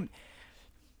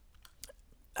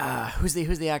 who's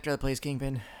the actor that plays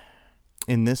Kingpin?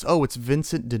 In this, it's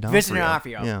Vincent D'Onofrio. Vincent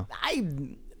D'Onofrio. Yeah.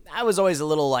 I was always a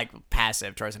little like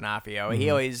passive towards D'Onofrio. He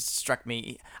always struck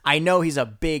me. I know he's a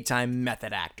big time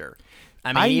method actor.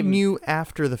 I knew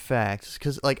after the fact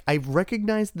because like I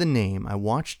recognized the name. I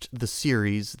watched the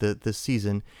series, the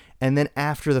season, and then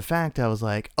after the fact, I was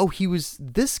like, oh, he was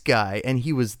this guy, and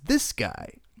he was this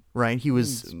guy, right? He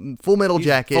was Full Metal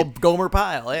Jacket, Gomer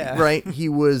Pyle, yeah, right. He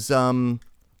was Men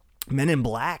in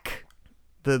Black.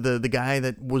 The guy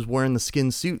that was wearing the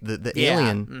skin suit, the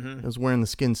alien was wearing the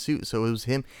skin suit. So it was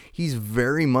him. He's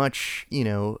very much,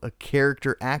 a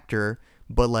character actor,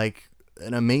 but like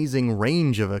an amazing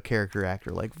range of a character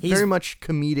actor, like very much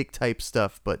comedic type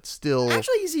stuff, but still.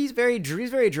 Actually, he's very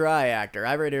dry actor.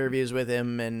 I've read interviews with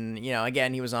him, and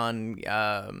again, he was on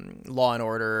Law and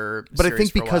Order. But I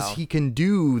think because he can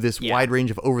do this wide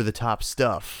range of over the top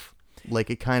stuff,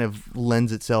 like it kind of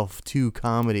lends itself to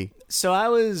comedy. So I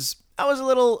was a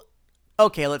little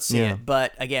okay. Let's see it,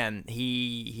 but again,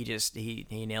 he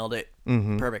nailed it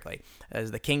perfectly.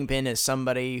 As the Kingpin is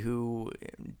somebody who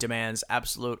demands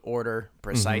absolute order,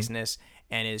 preciseness,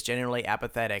 and is generally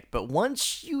apathetic. But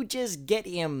once you just get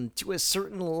him to a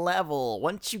certain level,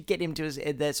 once you get him to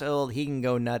that's old, he can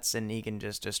go nuts and he can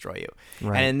just destroy you.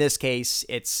 Right. And in this case,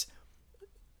 it's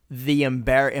the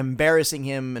embarrassing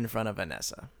him in front of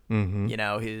Vanessa.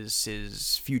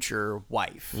 His future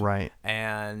wife. Right.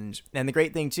 And the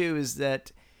great thing too is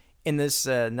that in this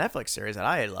Netflix series that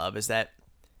I love is that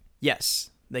yes,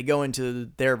 they go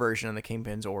into their version of the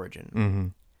Kingpin's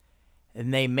origin,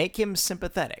 and they make him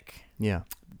sympathetic. Yeah.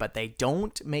 But they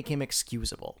don't make him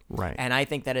excusable. Right. And I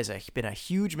think that has been a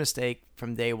huge mistake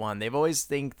from day one. They've always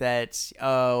think that,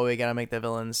 we got to make the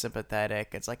villains sympathetic.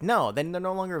 It's like, no, then they're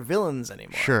no longer villains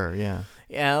anymore. Sure, yeah.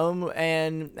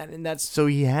 And that's... So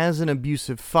he has an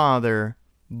abusive father,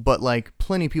 but like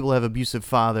plenty of people have abusive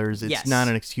fathers. It's not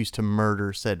an excuse to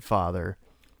murder said father.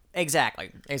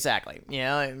 Exactly.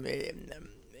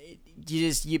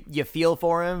 You feel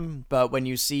for him, but when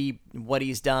you see what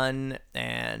he's done,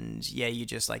 and you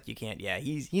just like you can't. Yeah,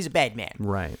 he's a bad man.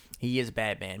 Right. He is a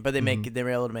bad man, but they're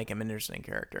able to make him an interesting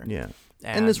character. Yeah.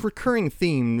 And this recurring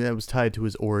theme that was tied to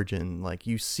his origin, like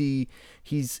you see,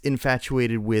 he's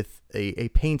infatuated with a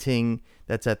painting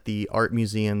that's at the art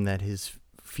museum that his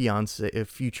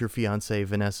future fiance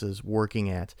Vanessa's working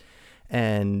at,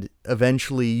 and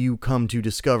eventually you come to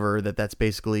discover that that's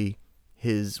basically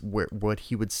what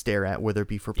he would stare at, whether it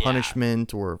be for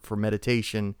punishment or for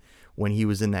meditation, when he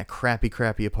was in that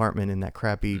crappy apartment in that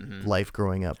crappy life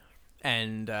growing up.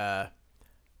 And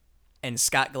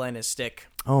Scott Glenn is Stick.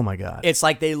 Oh my God! It's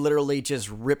like they literally just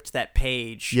ripped that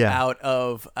page out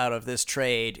of this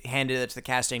trade, handed it to the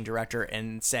casting director,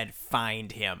 and said,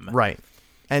 "Find him." Right.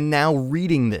 And now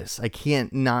reading this, I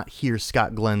can't not hear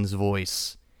Scott Glenn's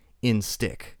voice in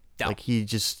Stick. No. Like he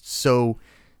just so.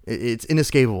 It's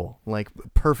inescapable, like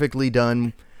perfectly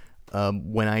done.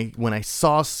 When I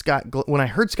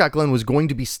heard Scott Glenn was going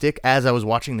to be Stick as I was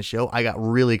watching the show, I got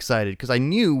really excited because I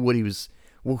knew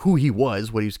who he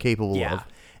was, what he was capable of,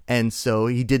 And so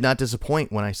he did not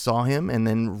disappoint when I saw him, and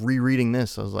then rereading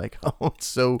this, I was like, oh, it's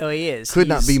so he is. Could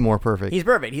not be more perfect. He's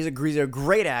perfect. He's a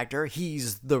great actor.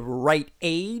 He's the right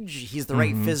age. He's the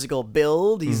right physical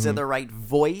build. He's the right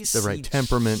voice. The right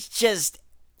temperament. Just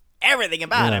everything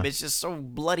about him is just so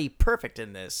bloody perfect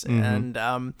in this. And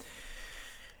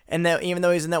that, even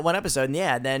though he's in that one episode,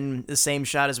 and then the same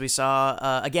shot as we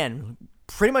saw again,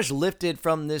 pretty much lifted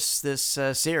from this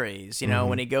series. You know,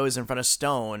 when he goes in front of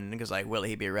Stone and goes like, "Will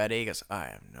he be ready?" He goes, "I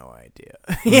have no idea."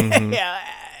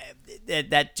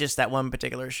 That one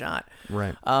particular shot.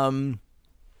 Right.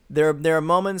 There are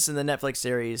moments in the Netflix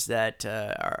series that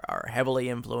are heavily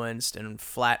influenced and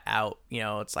flat out. You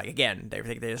know, it's like, again, they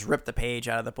just ripped the page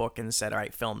out of the book and said, "All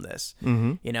right, film this."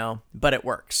 You know, but it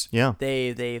works. Yeah.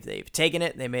 They've taken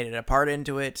it, they made it a part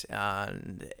into it,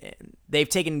 and they've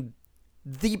taken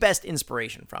the best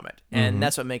inspiration from it, and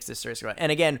that's what makes this series great.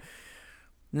 And again,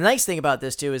 the nice thing about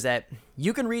this too is that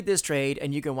you can read this trade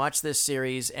and you can watch this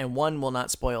series, and one will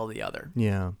not spoil the other.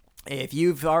 Yeah. If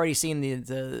you've already seen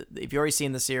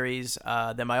the series,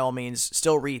 then by all means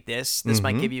still read this. This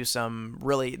might give you this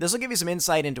will give you some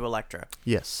insight into Elektra.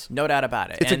 Yes. No doubt about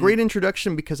it. It's a great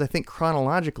introduction because I think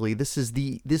chronologically this is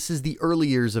the early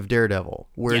years of Daredevil.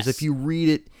 Whereas if you read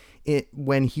it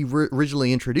when he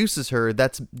originally introduces her,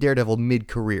 that's Daredevil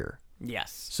mid-career.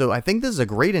 Yes. So I think this is a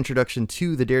great introduction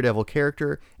to the Daredevil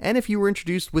character, and if you were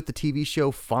introduced with the TV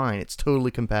show, fine, it's totally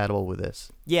compatible with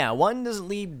this. Yeah, one doesn't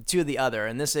lead to the other,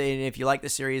 and if you like the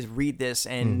series, read this,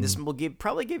 and this will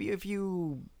probably give you a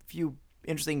few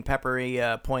interesting peppery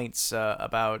points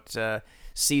about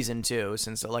season 2,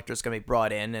 since Elektra's going to be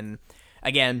brought in. And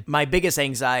again, my biggest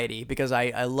anxiety, because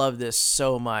I love this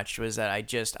so much, was that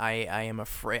I am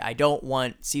afraid. I don't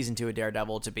want season 2 of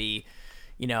Daredevil to be,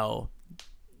 you know,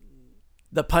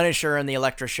 the Punisher and the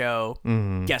Elektra show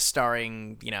guest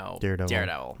starring, you know,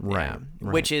 Daredevil. Right.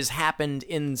 Which has happened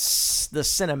in the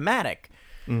cinematic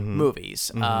movies.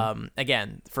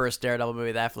 Again, the first Daredevil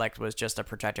movie that Affleck was just a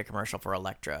protracted commercial for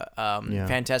Elektra.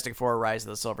 Fantastic Four: Rise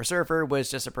of the Silver Surfer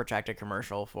was just a protracted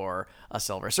commercial for a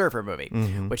Silver Surfer movie,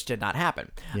 which did not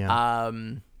happen. Yeah.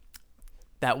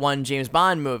 That one James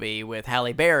Bond movie with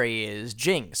Halle Berry is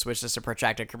Jinx, which is a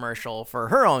protracted commercial for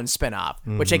her own spinoff,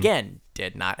 which again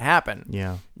did not happen.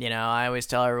 Yeah. You know, I always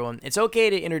tell everyone it's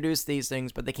okay to introduce these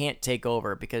things, but they can't take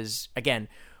over, because again,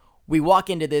 we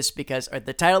walk into this because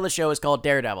the title of the show is called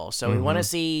Daredevil, so we want to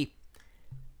see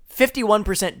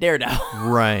 51% Daredevil.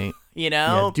 Right. You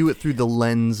know? Yeah, do it through the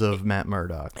lens of Matt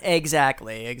Murdock.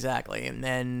 Exactly.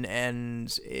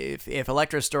 And if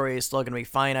Elektra's story is still going to be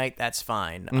finite, that's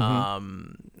fine.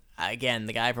 Again,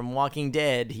 the guy from Walking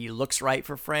Dead, he looks right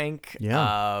for Frank.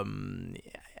 Yeah.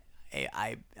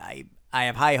 I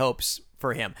have high hopes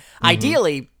for him.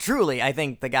 Ideally, truly, I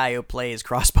think the guy who plays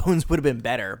Crossbones would have been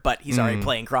better, but he's already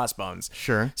playing Crossbones.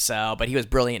 Sure. So, but he was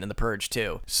brilliant in The Purge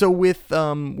too. So with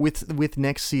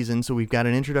next season, so we've got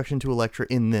an introduction to Elektra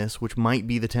in this, which might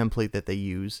be the template that they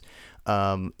use.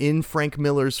 In Frank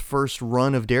Miller's first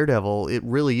run of Daredevil, it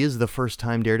really is the first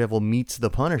time Daredevil meets the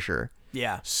Punisher.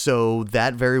 Yeah. So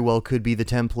that very well could be the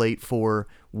template for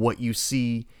what you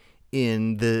see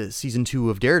in the season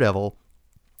 2 of Daredevil.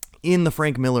 In the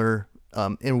Frank Miller,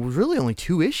 and it was really only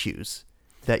 2 issues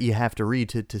that you have to read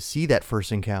to see that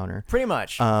first encounter. Pretty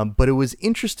much. But it was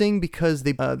interesting because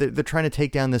they're trying to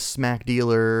take down this smack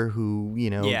dealer who,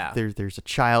 you know, there's a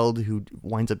child who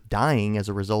winds up dying as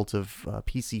a result of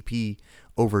PCP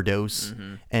overdose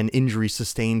and injury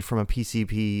sustained from a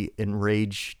PCP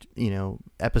enraged, you know,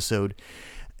 episode.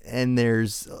 And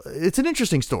it's an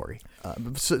interesting story.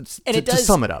 To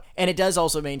sum it up. And it does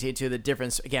also maintain too the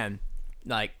difference, again,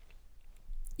 like,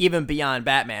 even beyond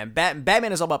Batman.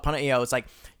 Batman is all about punishment. You know, it's like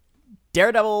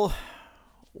Daredevil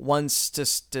wants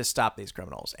to stop these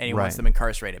criminals, and he wants them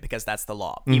incarcerated because that's the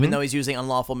law. Even though he's using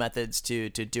unlawful methods to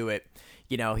do it,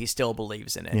 you know, he still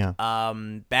believes in it. Yeah.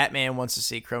 Batman wants to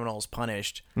see criminals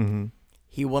punished.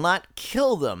 He will not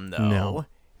kill them, though,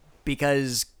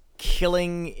 because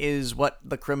killing is what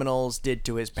the criminals did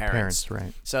to his parents.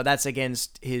 Right. So that's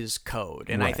against his code.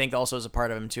 And I think also is a part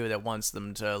of him, too, that wants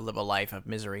them to live a life of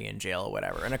misery in jail or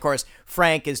whatever. And, of course,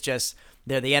 Frank is just,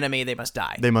 they're the enemy, they must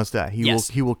die. They must die.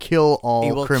 He will kill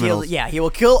all criminals. He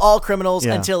will kill all criminals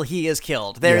until he is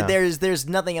killed. There's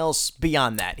nothing else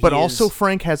beyond that. But also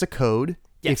Frank has a code.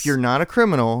 Yes. If you're not a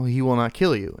criminal, he will not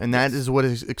kill you. And that is what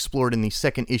is explored in the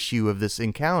second issue of this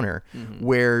encounter,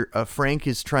 where Frank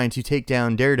is trying to take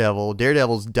down Daredevil.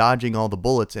 Daredevil's dodging all the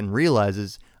bullets and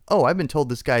realizes, oh, I've been told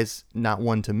this guy's not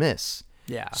one to miss.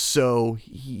 Yeah. So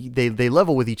they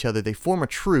level with each other. They form a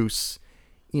truce.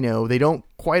 You know, they don't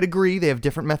quite agree. They have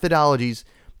different methodologies,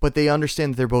 but they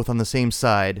understand that they're both on the same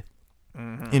side.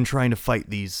 in trying to fight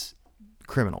these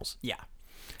criminals. Yeah.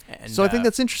 And, So I think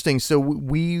that's interesting. So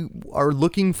we are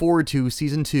looking forward to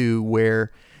season 2,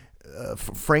 where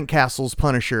Frank Castle's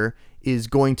Punisher is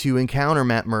going to encounter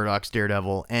Matt Murdock's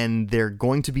Daredevil, and they're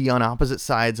going to be on opposite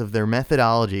sides of their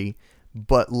methodology,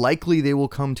 but likely they will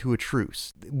come to a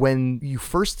truce. When you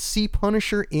first see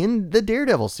Punisher in the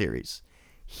Daredevil series,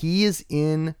 he is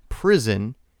in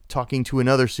prison talking to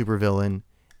another supervillain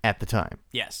at the time.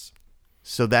 Yes.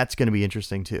 So that's going to be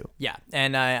interesting too. Yeah,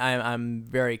 and I'm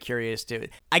very curious too.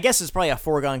 I guess it's probably a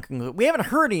foregone conclusion. We haven't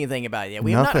heard anything about it yet.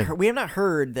 We Nothing. have not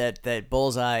heard that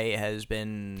Bullseye has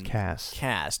been Cast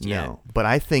yet. No, but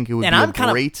I think it would And be I'm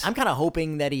kind great. of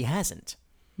hoping that he hasn't.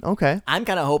 Okay. I'm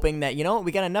kind of hoping that,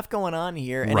 we got enough going on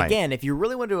here. And Right. again, if you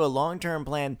really want to do a long-term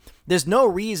plan, there's no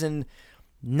reason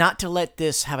not to let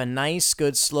this have a nice,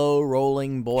 good, slow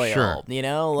rolling boil. Sure. We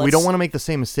don't want to make the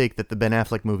same mistake that the Ben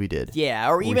Affleck movie did. Yeah,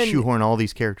 or where we even shoehorn all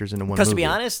these characters into one movie. because to be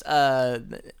honest,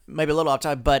 maybe a little off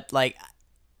topic, but like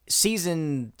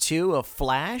season 2 of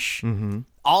Flash,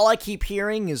 all I keep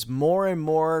hearing is more and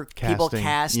more people Casting.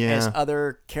 cast Yeah. as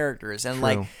other characters, and True.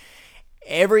 like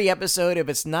every episode, if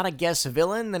it's not a guest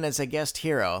villain, then it's a guest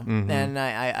hero, and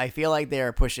I feel like they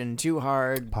are pushing too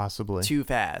hard, Possibly. too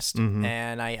fast,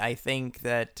 and I think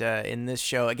that in this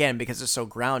show, again, because it's so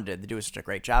grounded, they do such a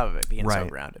great job of it being so Right.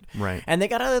 grounded, Right. and they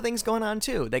got other things going on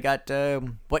too. They got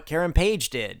what Karen Page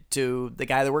did to the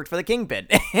guy that worked for the Kingpin,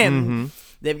 and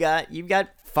you've got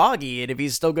Foggy, and if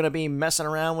he's still going to be messing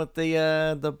around with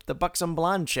the buxom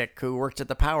blonde chick who worked at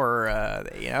the Power,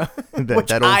 which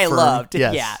that old I firm. loved.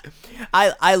 Yes. Yeah,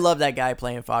 I love that guy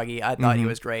playing Foggy. I thought he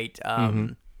was great.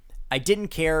 I didn't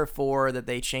care for that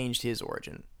they changed his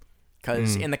origin,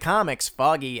 because in the comics,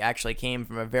 Foggy actually came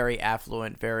from a very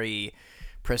affluent, very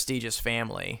prestigious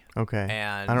family. Okay.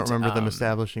 And, I don't remember them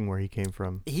establishing where he came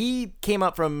from. He came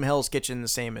up from Hell's Kitchen, the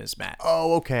same as Matt.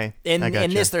 Oh, okay. In I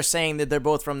gotcha. this, they're saying that they're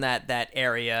both from that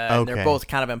area, and Okay. they're both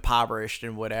kind of impoverished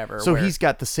and whatever. So where- he's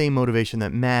got the same motivation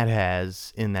that Matt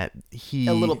has, in that he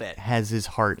A little bit. has his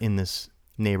heart in this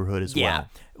neighborhood as well.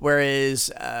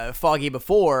 Whereas Foggy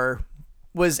before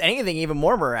was anything even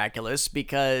more miraculous,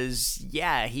 because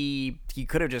he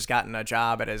could have just gotten a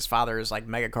job at his father's like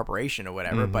mega corporation or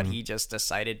whatever, but he just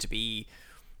decided to be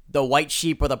the white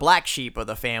sheep or the black sheep of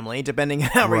the family, depending on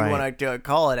how Right. you want to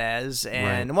call it as.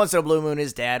 And once in a blue moon,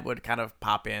 his dad would kind of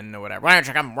pop in or whatever. Why don't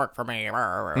you come work for me?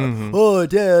 Oh,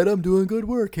 Dad, I'm doing good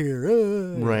work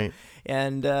here. Right.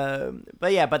 And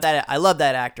but that I love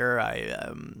that actor.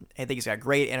 I think he's got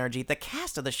great energy. The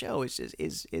cast of the show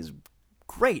is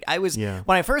great. I was Yeah.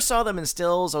 when I first saw them in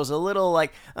stills, I was a little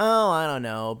like, oh, I don't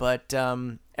know, but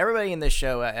everybody in this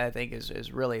show, I think,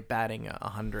 is really batting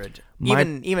 100.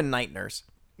 Even Night Nurse,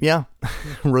 Yeah.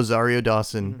 Rosario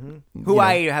Dawson. who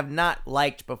I have not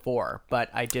liked before, but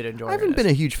I did enjoy. I haven't been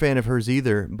a huge fan of hers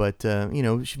either, but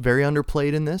she's very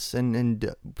underplayed in this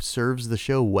and serves the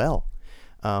show well.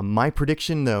 My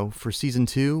prediction, though, for season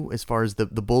 2, as far as the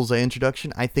Bullseye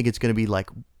introduction, I think it's going to be like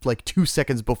 2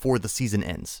 seconds before the season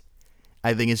ends.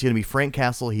 I think it's going to be Frank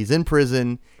Castle. He's in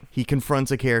prison. He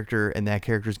confronts a character, and that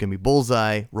character is going to be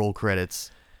Bullseye. Roll credits.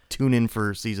 Tune in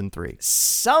for season 3.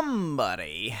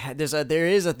 Somebody there's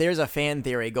a fan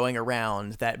theory going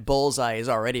around that Bullseye has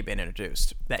already been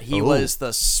introduced. That he was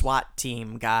the SWAT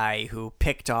team guy who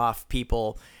picked off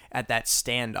people at that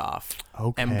standoff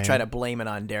and try to blame it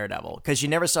on Daredevil, because you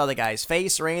never saw the guy's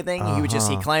face or anything.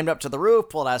 He climbed up to the roof,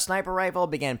 pulled out a sniper rifle,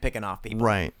 began picking off people.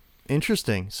 Right.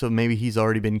 Interesting. So maybe he's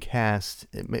already been cast.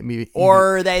 Maybe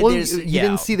Or that well, there's- you yeah.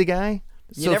 didn't see the guy.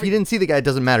 So if never- you didn't see the guy, it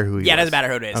doesn't matter who he was. Yeah, it doesn't matter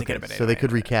who it is. It Okay, could have been so they anybody.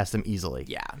 could recast him easily.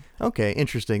 Yeah. Okay,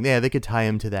 interesting. Yeah, they could tie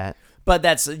him to that. But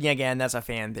that's a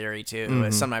fan theory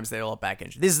too. Sometimes they'll back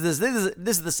in. This is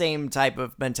the same type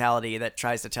of mentality that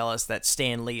tries to tell us that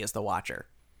Stan Lee is the Watcher.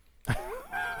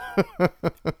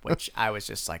 Which I was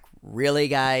just like, really,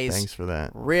 guys? Thanks for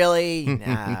that. Really?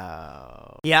 No.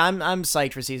 Yeah, I'm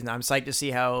psyched for season. I'm psyched to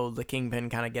see how the Kingpin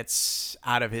kind of gets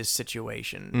out of his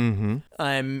situation. Mm-hmm.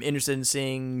 I'm interested in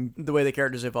seeing the way the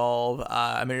characters evolve.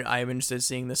 I'm interested in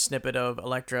seeing the snippet of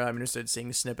Elektra. I'm interested in seeing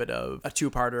a snippet of a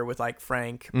two-parter with like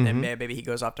Frank, and maybe he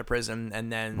goes off to prison,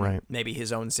 and then maybe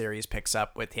his own series picks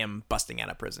up with him busting out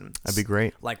of prison. That'd be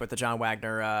great. Like with the John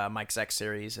Wagner, Mike Zeck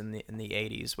series in the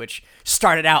 80s, which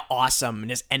started out awesome and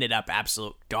just ended up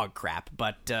absolute dog crap.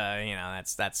 But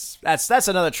that's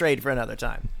another trade for another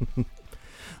time.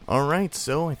 All right,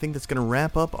 so I think that's going to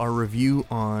wrap up our review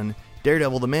on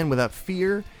Daredevil, the Man Without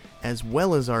Fear, as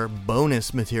well as our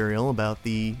bonus material about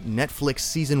the Netflix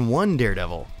Season 1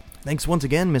 Daredevil. Thanks once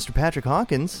again, Mr. Patrick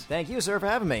Hawkins. Thank you, sir, for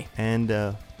having me.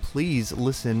 And please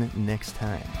listen next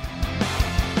time.